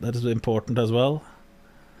we? That is important as well.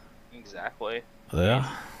 Exactly. Yeah.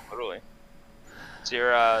 Totally. Is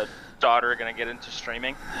your daughter gonna get into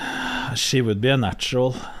streaming? She would be a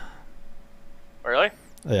natural. Really?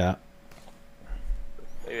 Yeah.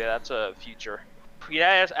 Maybe that's a future.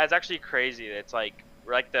 Yeah, it's actually crazy. It's like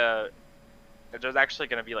there's actually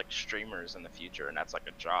gonna be like streamers in the future, and that's like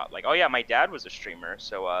a job. Like, oh yeah, my dad was a streamer,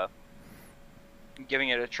 so I'm giving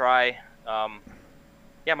it a try.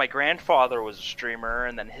 Yeah, my grandfather was a streamer,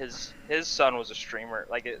 and then his son was a streamer.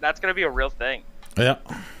 Like, that's gonna be a real thing. Yeah.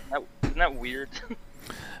 Isn't that weird?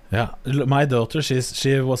 Yeah, my daughter, she's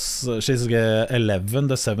 11,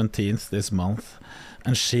 the 17th this month,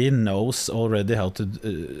 and she knows already how to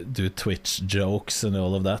do Twitch jokes and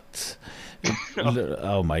all of that.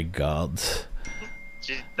 Oh my god.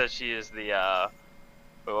 She is the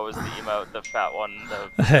what was the emote, the fat one?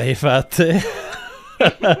 Hey fatty.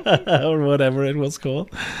 Or whatever it was called.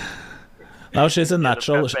 Now she's a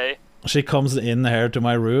natural. She comes in here to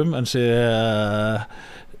my room, and she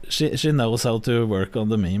knows how to work on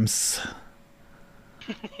the memes.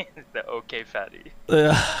 The okay fatty.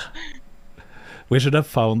 Yeah. We should have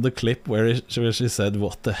found the clip where she said,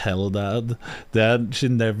 "What the hell, Dad?" Dad, she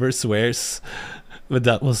never swears, but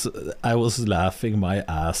I was laughing my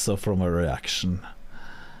ass off from her reaction.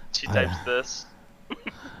 She types this.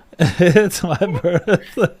 It's my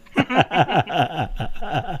birthday.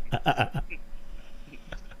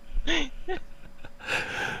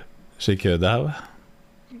 She could have.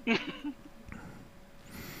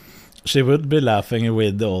 She would be laughing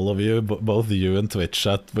with all of you, both you and Twitch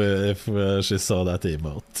chat, if she saw that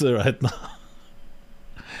emote right now.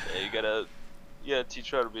 Yeah, you gotta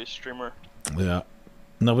teach her how to be a streamer. Yeah.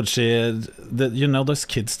 No, but you know, those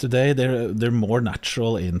kids today, they're more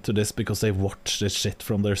natural into this because they watch this shit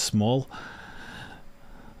from they're small.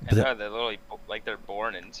 And they're literally like they're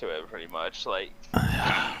born into it, pretty much. Like,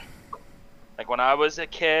 like when I was a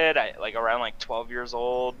kid, like around like 12 years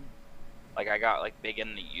old. Like, I got like big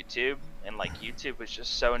into YouTube, and like YouTube was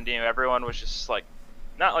just so new. Everyone was just like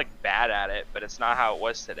not like bad at it, but it's not how it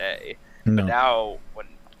was today. No. But now when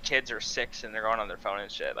kids are 6 and they're going on their phone and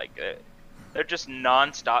shit, like they're just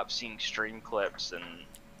non-stop seeing stream clips, and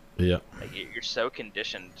yeah, like you're so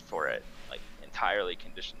conditioned for it, like entirely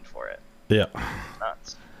conditioned for it. Yeah.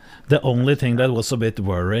 Nuts. The only thing that was a bit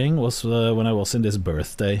worrying was when I was in this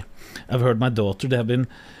birthday. I've heard my daughter,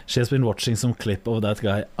 she has been watching some clip of that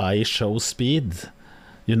guy, I Show Speed.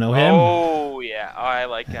 You know him? Oh, yeah. Oh, I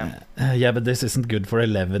like him. Yeah, but this isn't good for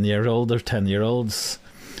 11-year-old or 10-year-olds.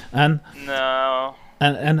 And no.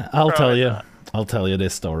 And I'll tell you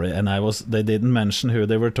this story. And they didn't mention who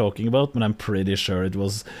they were talking about, but I'm pretty sure it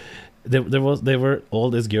was they were all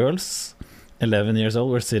these girls, 11 years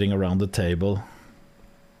old, were sitting around the table.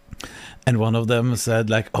 And one of them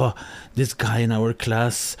said like, oh, this guy in our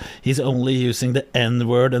class, he's only using the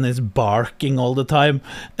N-word and is barking all the time.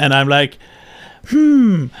 And I'm like,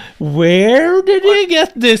 where did he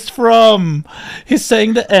get this from? He's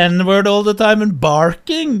saying the N-word all the time and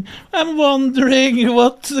barking. I'm wondering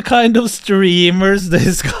what kind of streamers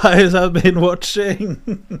these guys have been watching.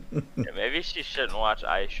 Yeah, maybe she shouldn't watch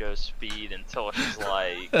iShow Speed until she's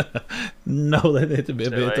like... No, they need to be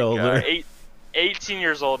a bit like, older. 18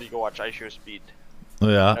 years old, you can watch iShow Speed.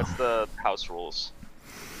 Yeah. That's the house rules.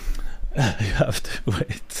 You have to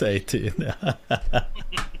wait 18.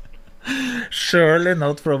 Surely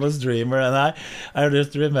not from a streamer. And I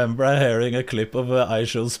just remember hearing a clip of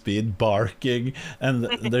iShow Speed barking, and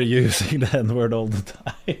they're using the N-word all the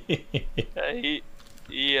time.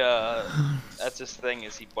 That's his thing,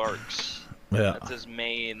 is he barks. Yeah. That's his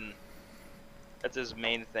main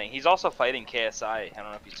thing. He's also fighting KSI. I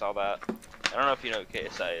don't know if you saw that. I don't know if you know who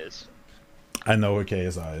KSI is. I know who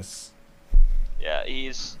KSI is. Yeah,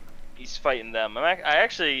 he's fighting them. I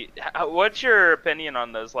actually, what's your opinion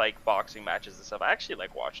on those like boxing matches and stuff? I actually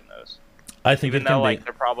like watching those. I think even it can though be... like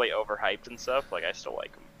they're probably overhyped and stuff, like I still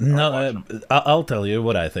like them. No, I'll tell you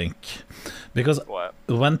what I think, because what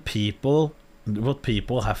people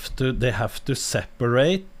have to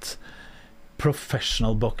separate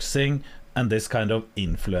professional boxing and this kind of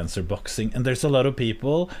influencer boxing. And there's a lot of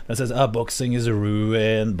people that says, boxing is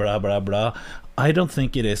ruined, blah blah blah. I don't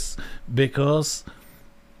think it is, because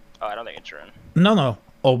I don't think it's ruined. No,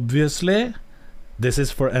 obviously this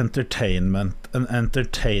is for entertainment, and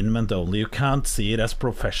entertainment only. You can't see it as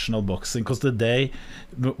professional boxing, because the day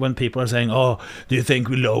when people are saying, oh, do you think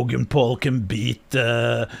Logan Paul can beat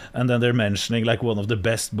and then they're mentioning like one of the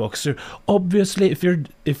best boxers, obviously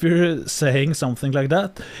if you're saying something like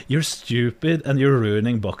that, you're stupid and you're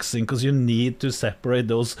ruining boxing, because you need to separate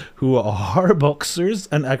those who are boxers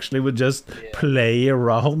and actually would just play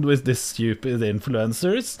around with these stupid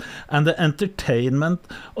influencers, and the entertainment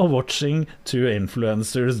of watching two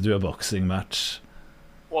influencers do a boxing match.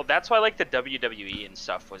 Well, that's why like the WWE and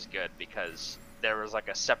stuff was good, because there was like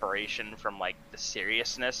a separation from like the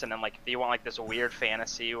seriousness, and then like if you want like this weird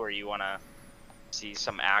fantasy where you want to see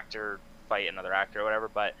some actor fight another actor or whatever,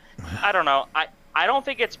 but I don't know. I don't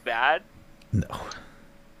think it's bad. No.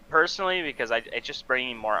 Personally, because it's just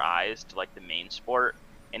bringing more eyes to like the main sport,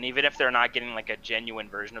 and even if they're not getting like a genuine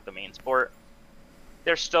version of the main sport,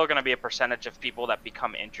 there's still going to be a percentage of people that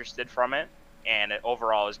become interested from it, and it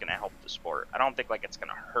overall is going to help the sport. I don't think like it's going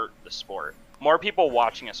to hurt the sport. More people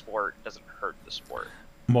watching a sport doesn't hurt the sport.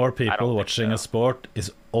 More people watching a sport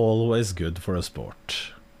is always good for a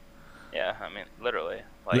sport. Yeah, I mean, literally.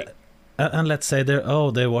 Like, and let's say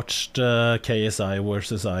they watched KSI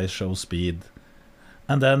versus iShow Speed,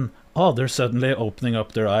 and then they're suddenly opening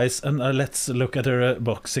up their eyes, and let's look at a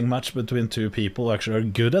boxing match between two people who actually are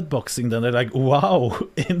good at boxing. Then they're like, wow,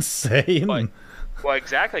 insane. Well,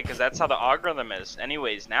 exactly, because that's how the algorithm is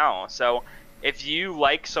anyways now. So if you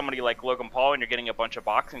like somebody like Logan Paul and you're getting a bunch of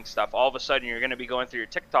boxing stuff, all of a sudden you're going to be going through your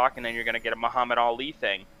TikTok, and then you're going to get a Muhammad Ali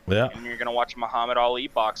thing. Yeah. And you're going to watch a Muhammad Ali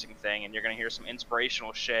boxing thing, and you're going to hear some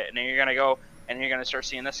inspirational shit, and then you're going to go and you're going to start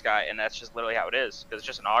seeing this guy, and that's just literally how it is, because it's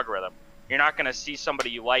just an algorithm. You're not going to see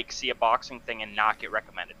somebody you like see a boxing thing and not get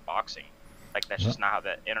recommended boxing. Like, that's just not how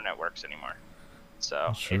the internet works anymore.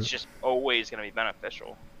 So it's just always going to be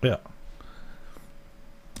beneficial. Yeah.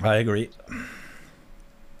 I agree.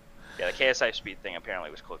 Yeah, the KSI Speed thing apparently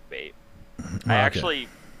was clickbait. Okay.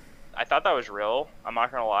 I thought that was real. I'm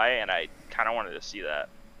not gonna lie, and I kind of wanted to see that.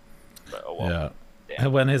 But oh well. Yeah.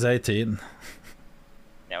 Damn. When he's 18.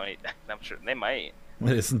 Yeah, I'm sure they might.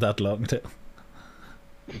 It isn't that long too.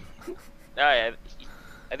 I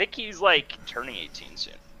think he's like turning 18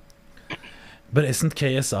 soon. But isn't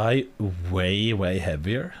KSI way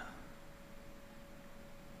heavier?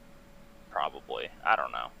 Probably. I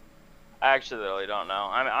don't know. I actually really don't know.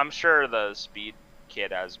 I'm sure the Speed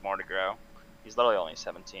kid has more to grow. He's literally only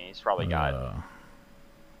 17. He's probably got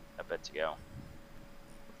a bit to go.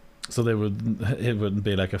 So it wouldn't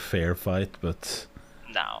be like a fair fight, but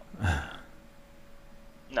no.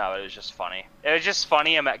 No, it was just funny. It was just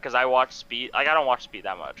funny because I watch Speed. Like, I don't watch Speed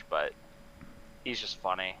that much, but he's just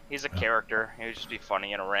funny. He's a character. He would just be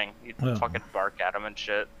funny in a ring. He'd fucking bark at him and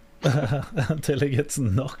shit. Until he gets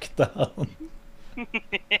knocked down.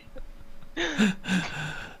 Yeah.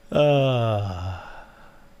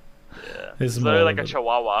 He's literally like a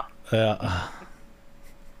chihuahua. Yeah.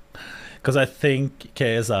 Because I think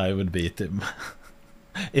KSI would beat him.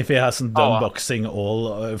 If he hasn't done boxing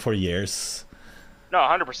all for years. No,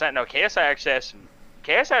 100%. No, KSI actually has some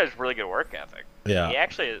KS has really good work ethic. Yeah. He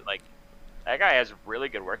actually like that guy has really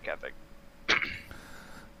good work ethic.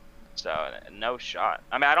 So no shot.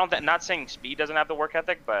 I mean, I don't. Not saying Speed doesn't have the work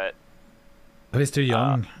ethic, but He's too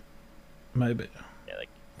young, maybe. yeah, like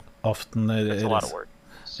Often it's a lot of work.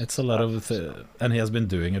 It's a lot of, and he has been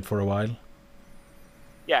doing it for a while.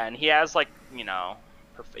 Yeah, and he has like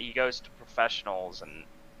he goes to professionals and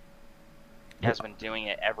has been doing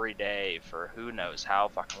it every day for who knows how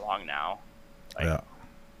fucking long now. Like, Yeah.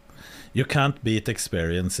 You can't beat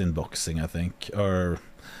experience in boxing, I think, or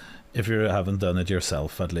if you haven't done it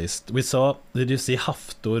yourself, at least. We saw, did you see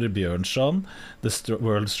Haftor Bjørnson, the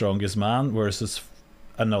world's strongest man, versus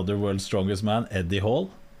another world's strongest man, Eddie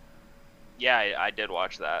Hall? Yeah, I did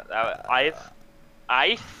watch that.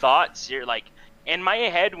 I thought, like, in my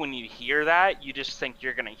head, when you hear that, you just think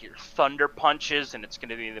you're gonna hear thunder punches and it's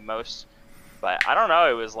gonna be the most. But I don't know.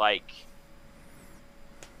 It was like,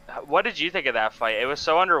 what did you think of that fight? It was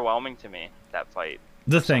so underwhelming to me, that fight.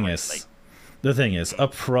 The thing is,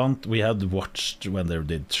 up front we had watched when they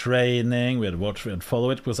did training, we had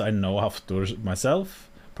followed it because I know Haftor myself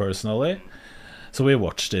personally, so we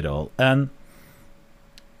watched it all. And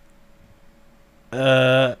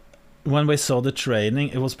when we saw the training,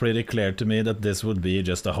 it was pretty clear to me that this would be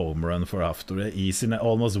just a home run for Haftor, easy,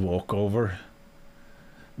 almost walkover.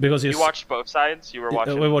 Because you watched both sides. You were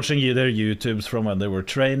watching. We're watching their YouTubes from when they were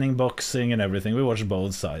training boxing and everything. We watched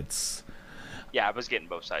both sides. Yeah, I was getting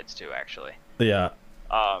both sides too, actually. Yeah.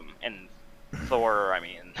 And Thor, I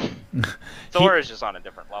mean, Thor is just on a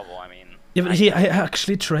different level. I mean, yeah, but he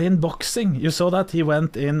actually trained boxing. You saw that he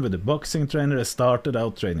went in with a boxing trainer. He started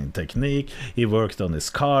out training technique. He worked on his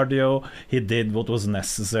cardio. He did what was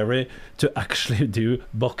necessary to actually do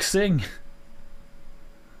boxing.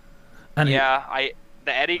 And yeah,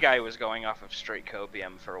 the Eddie guy was going off of straight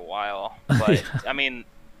copium for a while, but I mean,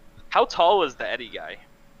 how tall is the Eddie guy?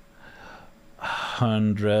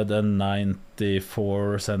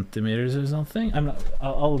 194 centimeters or something.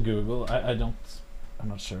 I'll Google. I'm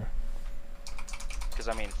not sure. Because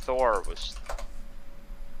I mean, Thor was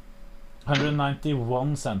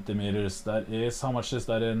 191 centimeters. That is, how much is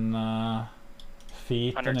that in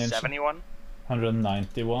feet? 171.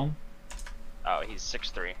 191. Oh, he's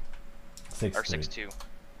 6'3". 6'3". Or 6'2".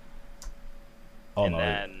 Oh and no,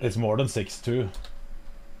 then it's more than 6'2".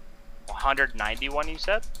 191, you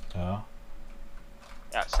said? Yeah.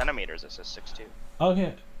 Yeah, centimeters. It says 6'2".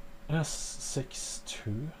 Okay. Yes,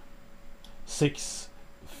 6'2".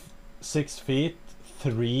 6 feet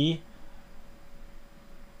 3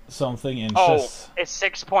 something inches. Oh, it's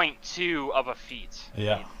 6.2 of a feet.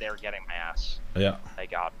 Yeah. They're getting my ass. Yeah. They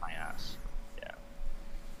got my ass. Yeah.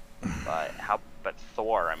 But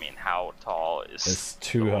Thor, I mean, how tall is It's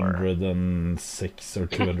 206 or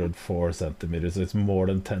 204 centimeters. It's more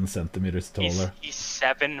than 10 centimeters taller. He's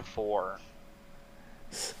 7'4".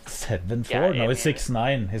 7'4"? Yeah, no, it's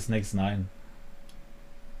 6'9". His neck's 9.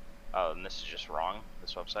 Oh, and this is just wrong,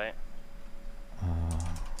 this website?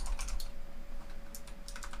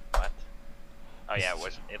 What? Oh yeah,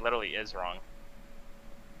 it literally is wrong.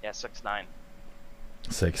 Yeah, 6'9".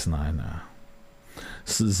 6'9", yeah.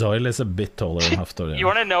 Zoil is a bit taller than Haftor. You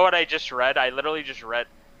want to know what I just read? I literally just read.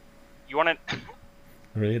 You want to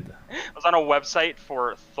read? I was on a website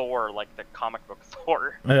for Thor, like the comic book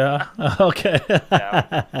Thor. Yeah. Okay.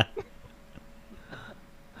 Yeah.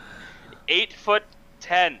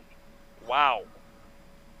 8'10". Wow.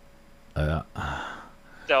 Yeah.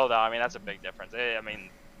 Still though, I mean that's a big difference. I mean,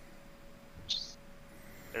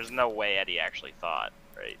 there's no way Eddie actually thought,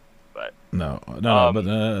 right? But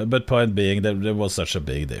but point being that there was such a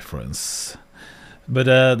big difference. But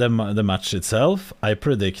the match itself, I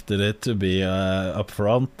predicted it to be up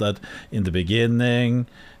front, that in the beginning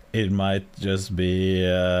it might just be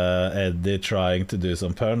Eddie trying to do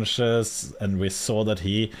some punches, and we saw that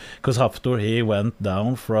because Haftor, he went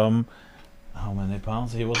down from how many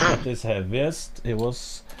pounds? He was at his heaviest. It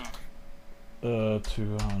was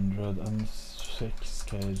 206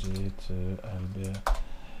 kg to LB.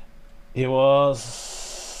 He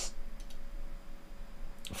was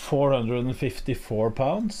 454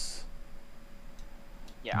 pounds.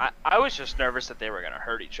 Yeah, I was just nervous that they were going to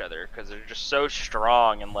hurt each other because they're just so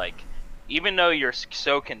strong, and like, even though you're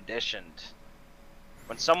so conditioned,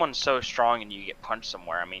 when someone's so strong and you get punched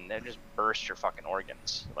somewhere, I mean, they just burst your fucking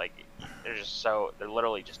organs. Like, they're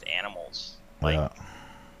literally just animals. Like, yeah.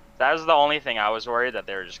 That was the only thing I was worried, that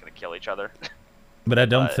they were just going to kill each other. But I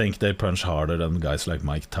don't think they punch harder than guys like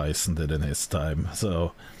Mike Tyson did in his time.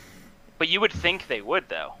 So. But you would think they would,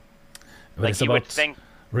 though. But like, it's you about, would think.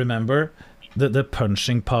 Remember, the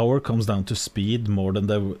punching power comes down to speed more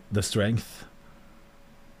than the strength.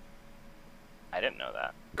 I didn't know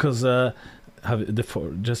that. Because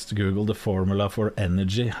just Google the formula for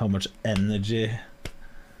energy. How much energy?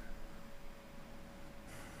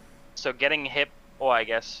 So getting hit. Well, I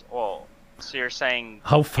guess. Well, so you're saying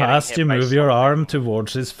How getting fast hit you by move your something- arm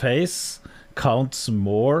towards his face counts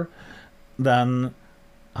more than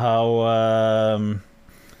how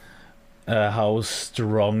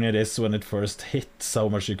strong it is when it first hits, how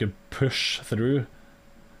much you can push through.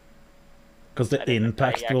 Because the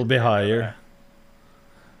impact will be higher.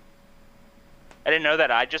 I didn't know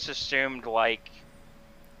that. I just assumed like.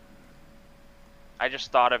 I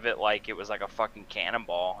just thought of it like it was like a fucking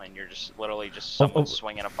cannonball, and you're just literally just someone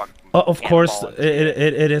swinging a fucking. Of course, cannonball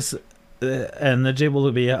into it is. Energy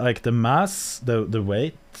will be like the mass, the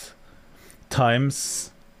weight,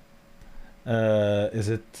 times. Is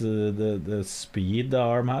it the speed the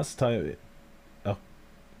arm has? Time.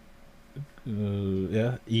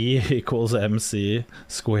 Yeah, E equals MC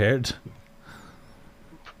squared.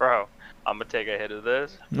 Bro, I'm gonna take a hit of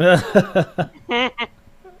this.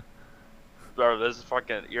 Bro, this is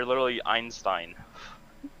fucking. You're literally Einstein.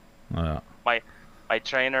 Yeah. My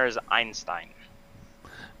trainer is Einstein.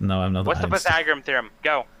 No, I'm not. What's the Einstein. Pythagorean theorem?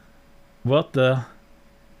 Go. What the?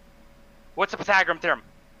 What's the Pythagorean theorem?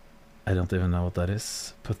 I don't even know what that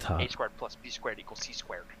is. A squared plus b squared equals c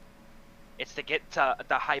squared. It's to get the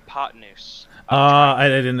hypotenuse. I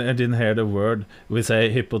didn't hear the word. We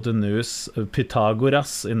say hypotenuse,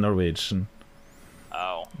 Pythagoras in Norwegian.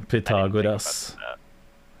 Oh. Pythagoras.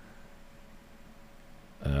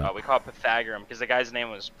 We call it Pythagorean because the guy's name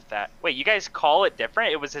was Wait, you guys call it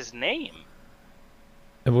different? It was his name.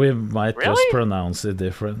 We might just Really? pronounce it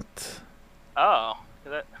different. Oh.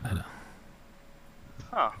 I know.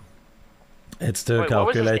 Huh. It's to Wait, what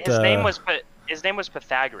was calculate. his name was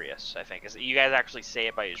Pythagoras, I think. You guys actually say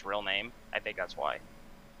it by his real name. I think that's why.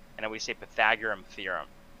 And then we say Pythagorean theorem.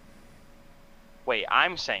 Wait,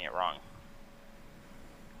 I'm saying it wrong.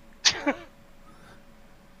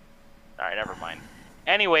 Alright, never mind.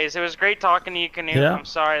 Anyways, it was great talking to you, Knut. Yeah. I'm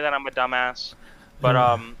sorry that I'm a dumbass. But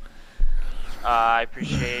I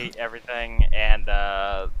appreciate everything, and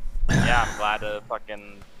yeah, I'm glad to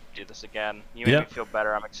fucking do this again. You made me feel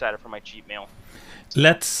better. I'm excited for my cheat meal.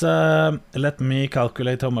 Let's let me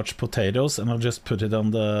calculate how much potatoes, and I'll just put it on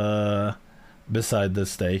the beside the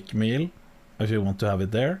steak meal. If you want to have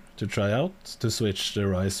it there to try out, to switch the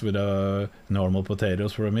rice with normal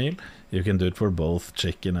potatoes for a meal, you can do it for both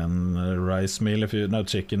chicken and rice meal. If you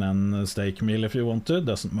chicken and steak meal, if you want to,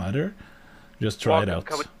 doesn't matter. Just try it out.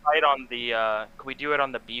 Could we try it on the? Could we do it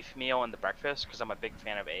on the beef meal and the breakfast? Because I'm a big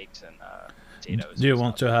fan of eggs and potatoes. Do you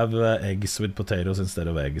want to have eggs with potatoes instead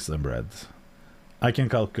of eggs and bread? I can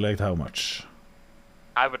calculate how much.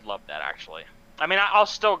 I would love that actually. I mean, I'll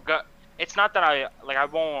still go. It's not that I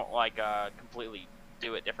won't completely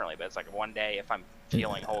do it differently, but it's like one day if I'm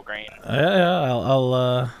feeling whole grain.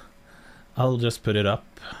 Yeah, I'll just put it up.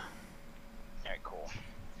 Alright, cool.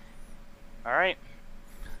 Alright.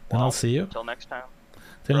 Then I'll see you. Until next time.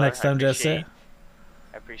 Till next time, Jesse.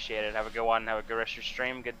 I appreciate it. Have a good one. Have a good rest of your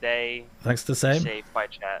stream. Good day. Thanks the same. Be safe. Bye,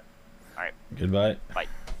 chat. Alright. Goodbye. Bye.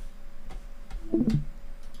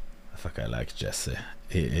 Fuck, I like Jesse.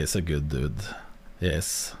 He is a good dude.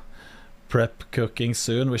 Yes. Prep cooking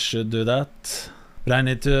soon. We should do that. But I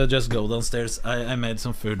need to just go downstairs. I made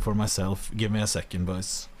some food for myself. Give me a second,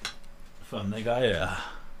 boys. Funny guy, yeah.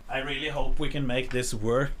 I really hope we can make this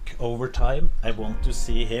work over time. I want to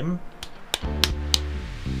see him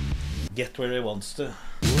get where he wants to.